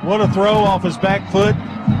 Warriors. What a throw off his back foot.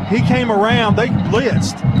 He came around. They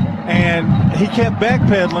blitzed, and he kept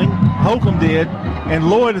backpedaling. Holcomb did, and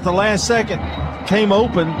Lloyd at the last second came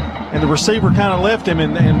open, and the receiver kind of left him,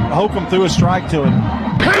 and Holcomb threw a strike to him.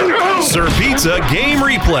 Sir Pizza game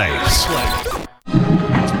replays.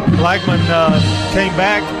 Blackman came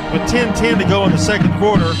back with 10:10 to go in the second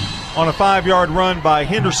quarter on a 5-yard run by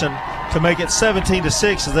Henderson to make it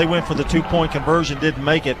 17-6 as they went for the 2-point conversion, didn't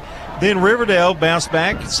make it. Then Riverdale bounced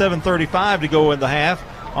back, 7:35 to go in the half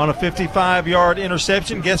on a 55-yard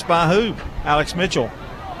interception. Guess by who? Alex Mitchell.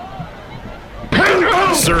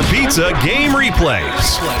 Sir Pizza game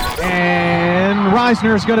replays. And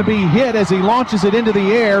Reisner is going to be hit as he launches it into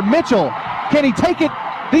the air. Mitchell, can he take it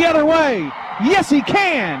the other way? Yes, he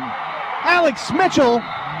can. Alex Mitchell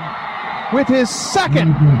with his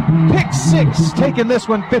second pick six, taking this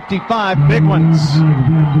one 55 big ones.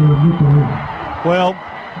 Well,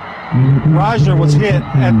 Reisner was hit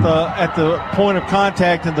at the point of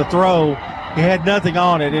contact in the throw. He had nothing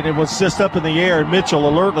on it, and it was just up in the air, and Mitchell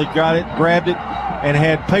alertly got it, grabbed it, and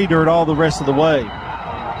had Paydirt all the rest of the way,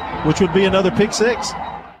 which would be another pick six.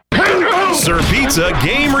 Sir Pizza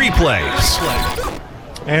game replays.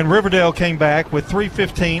 And Riverdale came back with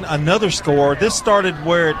 3:15, another score. This started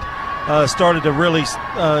where it started to really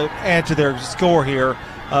add to their score here.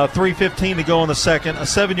 3:15 to go in the second. A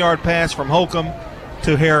 7-yard pass from Holcomb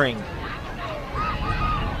to Herring.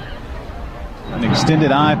 An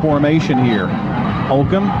extended I formation here.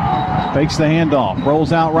 Holcomb fakes the handoff,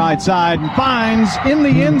 rolls out right side, and finds in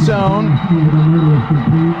the end zone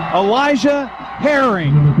Elijah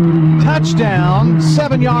Herring. Touchdown,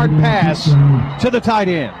 7-yard pass to the tight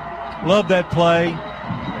end. Love that play.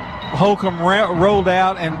 Holcomb rolled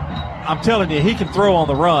out, and I'm telling you, he can throw on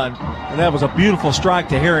the run, and that was a beautiful strike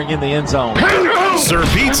to Herring in the end zone. Sir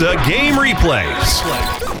Pizza game replays.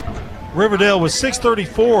 Riverdale with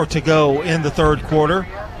 6:34 to go in the third quarter.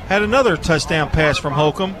 Had another touchdown pass from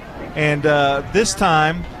Holcomb, and this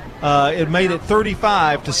time it made it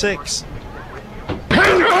 35-6.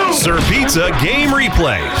 Sir Pizza game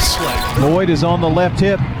replays. Lloyd is on the left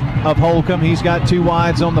hip of Holcomb. He's got 2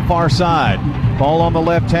 wides on the far side. Ball on the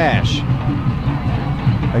left hash.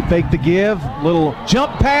 They fake the give. Little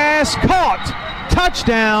jump pass. Caught.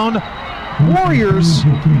 Touchdown. Warriors.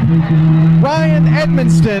 Ryan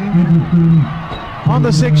Edmonston on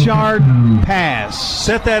the 6-yard pass.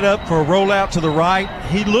 Set that up for a rollout to the right.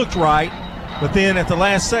 He looked right, but then at the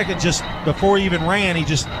last second, just before he even ran, he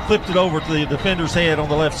just flipped it over to the defender's head on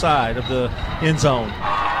the left side of the end zone.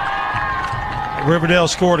 Riverdale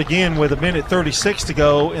scored again with 1:36 to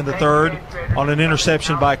go in the third on an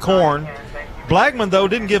interception by Korn. Blackman, though,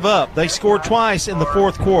 didn't give up. They scored twice in the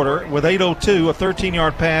fourth quarter with 8:02, a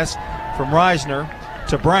 13-yard pass from Reisner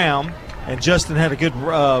to Brown, and Justin had a good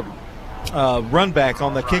run back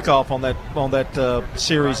on the kickoff on that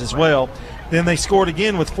series as well. Then they scored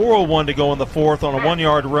again with 4:01 to go in the fourth on a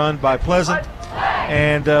 1-yard run by Pleasant,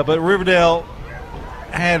 and but Riverdale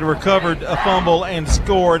had recovered a fumble and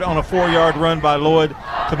scored on a 4-yard run by Lloyd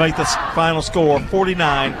to make the final score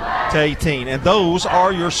 49-18. And those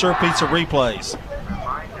are your Sir Pizza replays.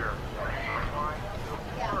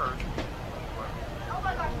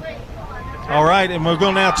 All right, and we'll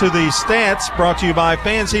go now to the stats brought to you by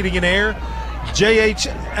Fans Heating and Air,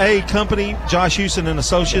 JHA Company, Josh Houston and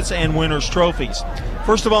Associates, and Winners Trophies.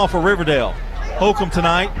 First of all, for Riverdale, Holcomb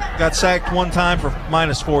tonight got sacked one time for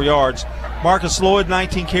 -4 yards. Marcus Lloyd,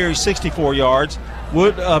 19 carries, 64 yards.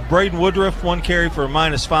 Braden Woodruff, 1 carry for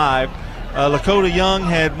 -5. Lakota Young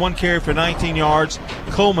had 1 carry for 19 yards.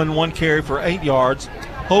 Coleman, 1 carry for 8 yards.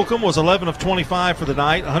 Holcomb was 11 of 25 for the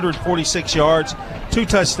night, 146 yards, 2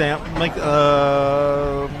 touchdowns.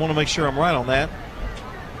 Want to make sure I'm right on that.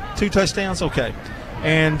 2 touchdowns? Okay.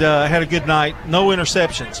 And had a good night. No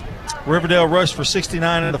interceptions. Riverdale rushed for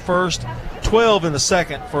 69 in the first, 12 in the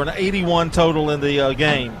second for an 81 total in the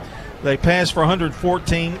game. They passed for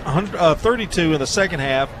 32 in the second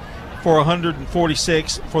half for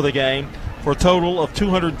 146 for the game, for a total of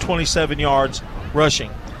 227 yards rushing.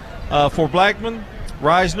 For Blackman,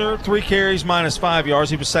 Reisner, 3 carries, -5 yards.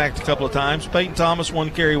 He was sacked a couple of times. Peyton Thomas, 1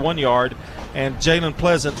 carry, 1 yard. And Jalen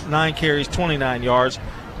Pleasant, 9 carries, 29 yards.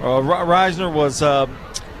 Reisner was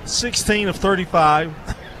 16 of 35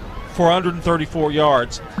 for 134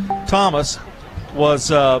 yards. Thomas was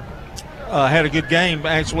had a good game,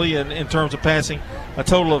 actually, in terms of passing. A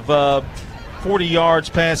total of 40 yards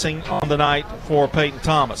passing on the night for Peyton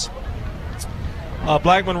Thomas.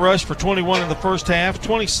 Blackman rushed for 21 in the first half,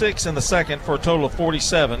 26 in the second for a total of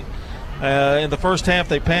 47. In the first half,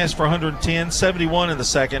 they passed for 110, 71 in the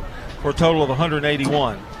second for a total of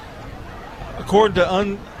 181. According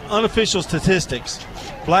to unofficial statistics,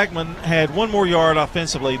 Blackman had 1 more yard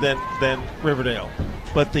offensively than Riverdale.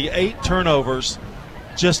 But the 8 turnovers,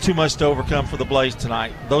 just too much to overcome for the Blaze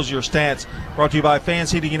tonight. Those are your stats. Brought to you by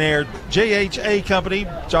Fans Heating and Air, JHA Company,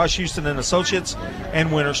 Josh Houston and Associates,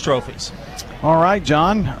 and Winners Trophies. All right,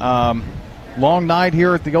 John. Long night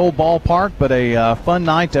here at the old ballpark, but a fun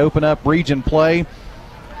night to open up region play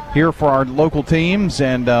here for our local teams.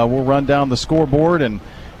 And we'll run down the scoreboard and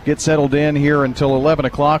get settled in here until 11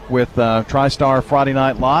 o'clock with TriStar Friday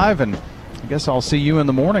Night Live. And I guess I'll see you in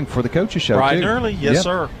the morning for the Coaches Show, Bright too. and early, yes,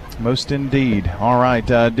 sir. Most indeed. All right.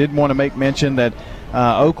 Did want to make mention that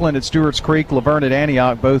Oakland at Stewart's Creek, Laverne at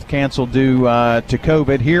Antioch both canceled due to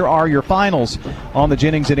COVID. Here are your finals on the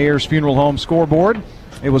Jennings and Ayers Funeral Home scoreboard.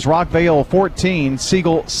 It was Rockvale 14,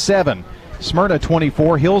 Siegel 7, Smyrna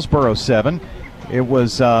 24, Hillsboro 7. It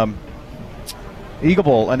was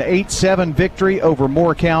Eagleville, an 8-7 victory over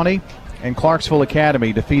Moore County, and Clarksville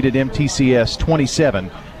Academy defeated MTCS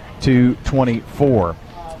 27-24.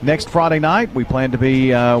 Next Friday night, we plan to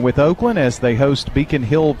be with Oakland as they host Beacon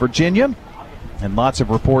Hill, Virginia, and lots of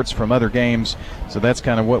reports from other games. So that's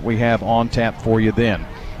kind of what we have on tap for you then.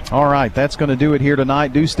 All right, that's going to do it here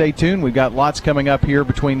tonight. Do stay tuned. We've got lots coming up here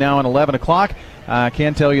between now and 11 o'clock. I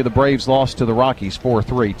can tell you the Braves lost to the Rockies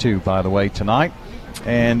 4-3, too, by the way, tonight.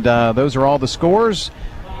 And those are all the scores.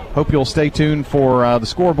 Hope you'll stay tuned for the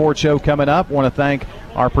scoreboard show coming up. Want to thank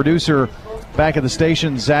our producer back at the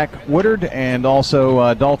station, Zach Woodard, and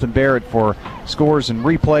also Dalton Barrett for scores and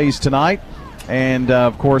replays tonight. And,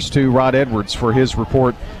 of course, to Rod Edwards for his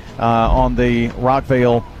report on the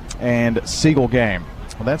Rockvale and Siegel game.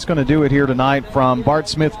 Well, that's going to do it here tonight from Bart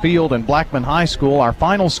Smith Field and Blackman High School. Our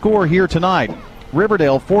final score here tonight,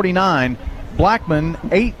 Riverdale 49, Blackman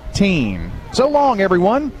 18. So long,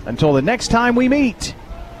 everyone, until the next time we meet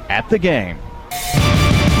at the game.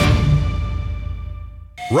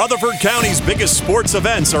 Rutherford County's biggest sports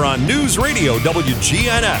events are on News Radio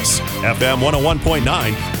WGNS, FM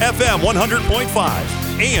 101.9, FM 100.5.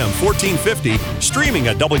 AM 1450, streaming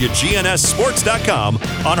at WGNSSports.com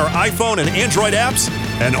on our iPhone and Android apps,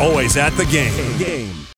 and always at the game.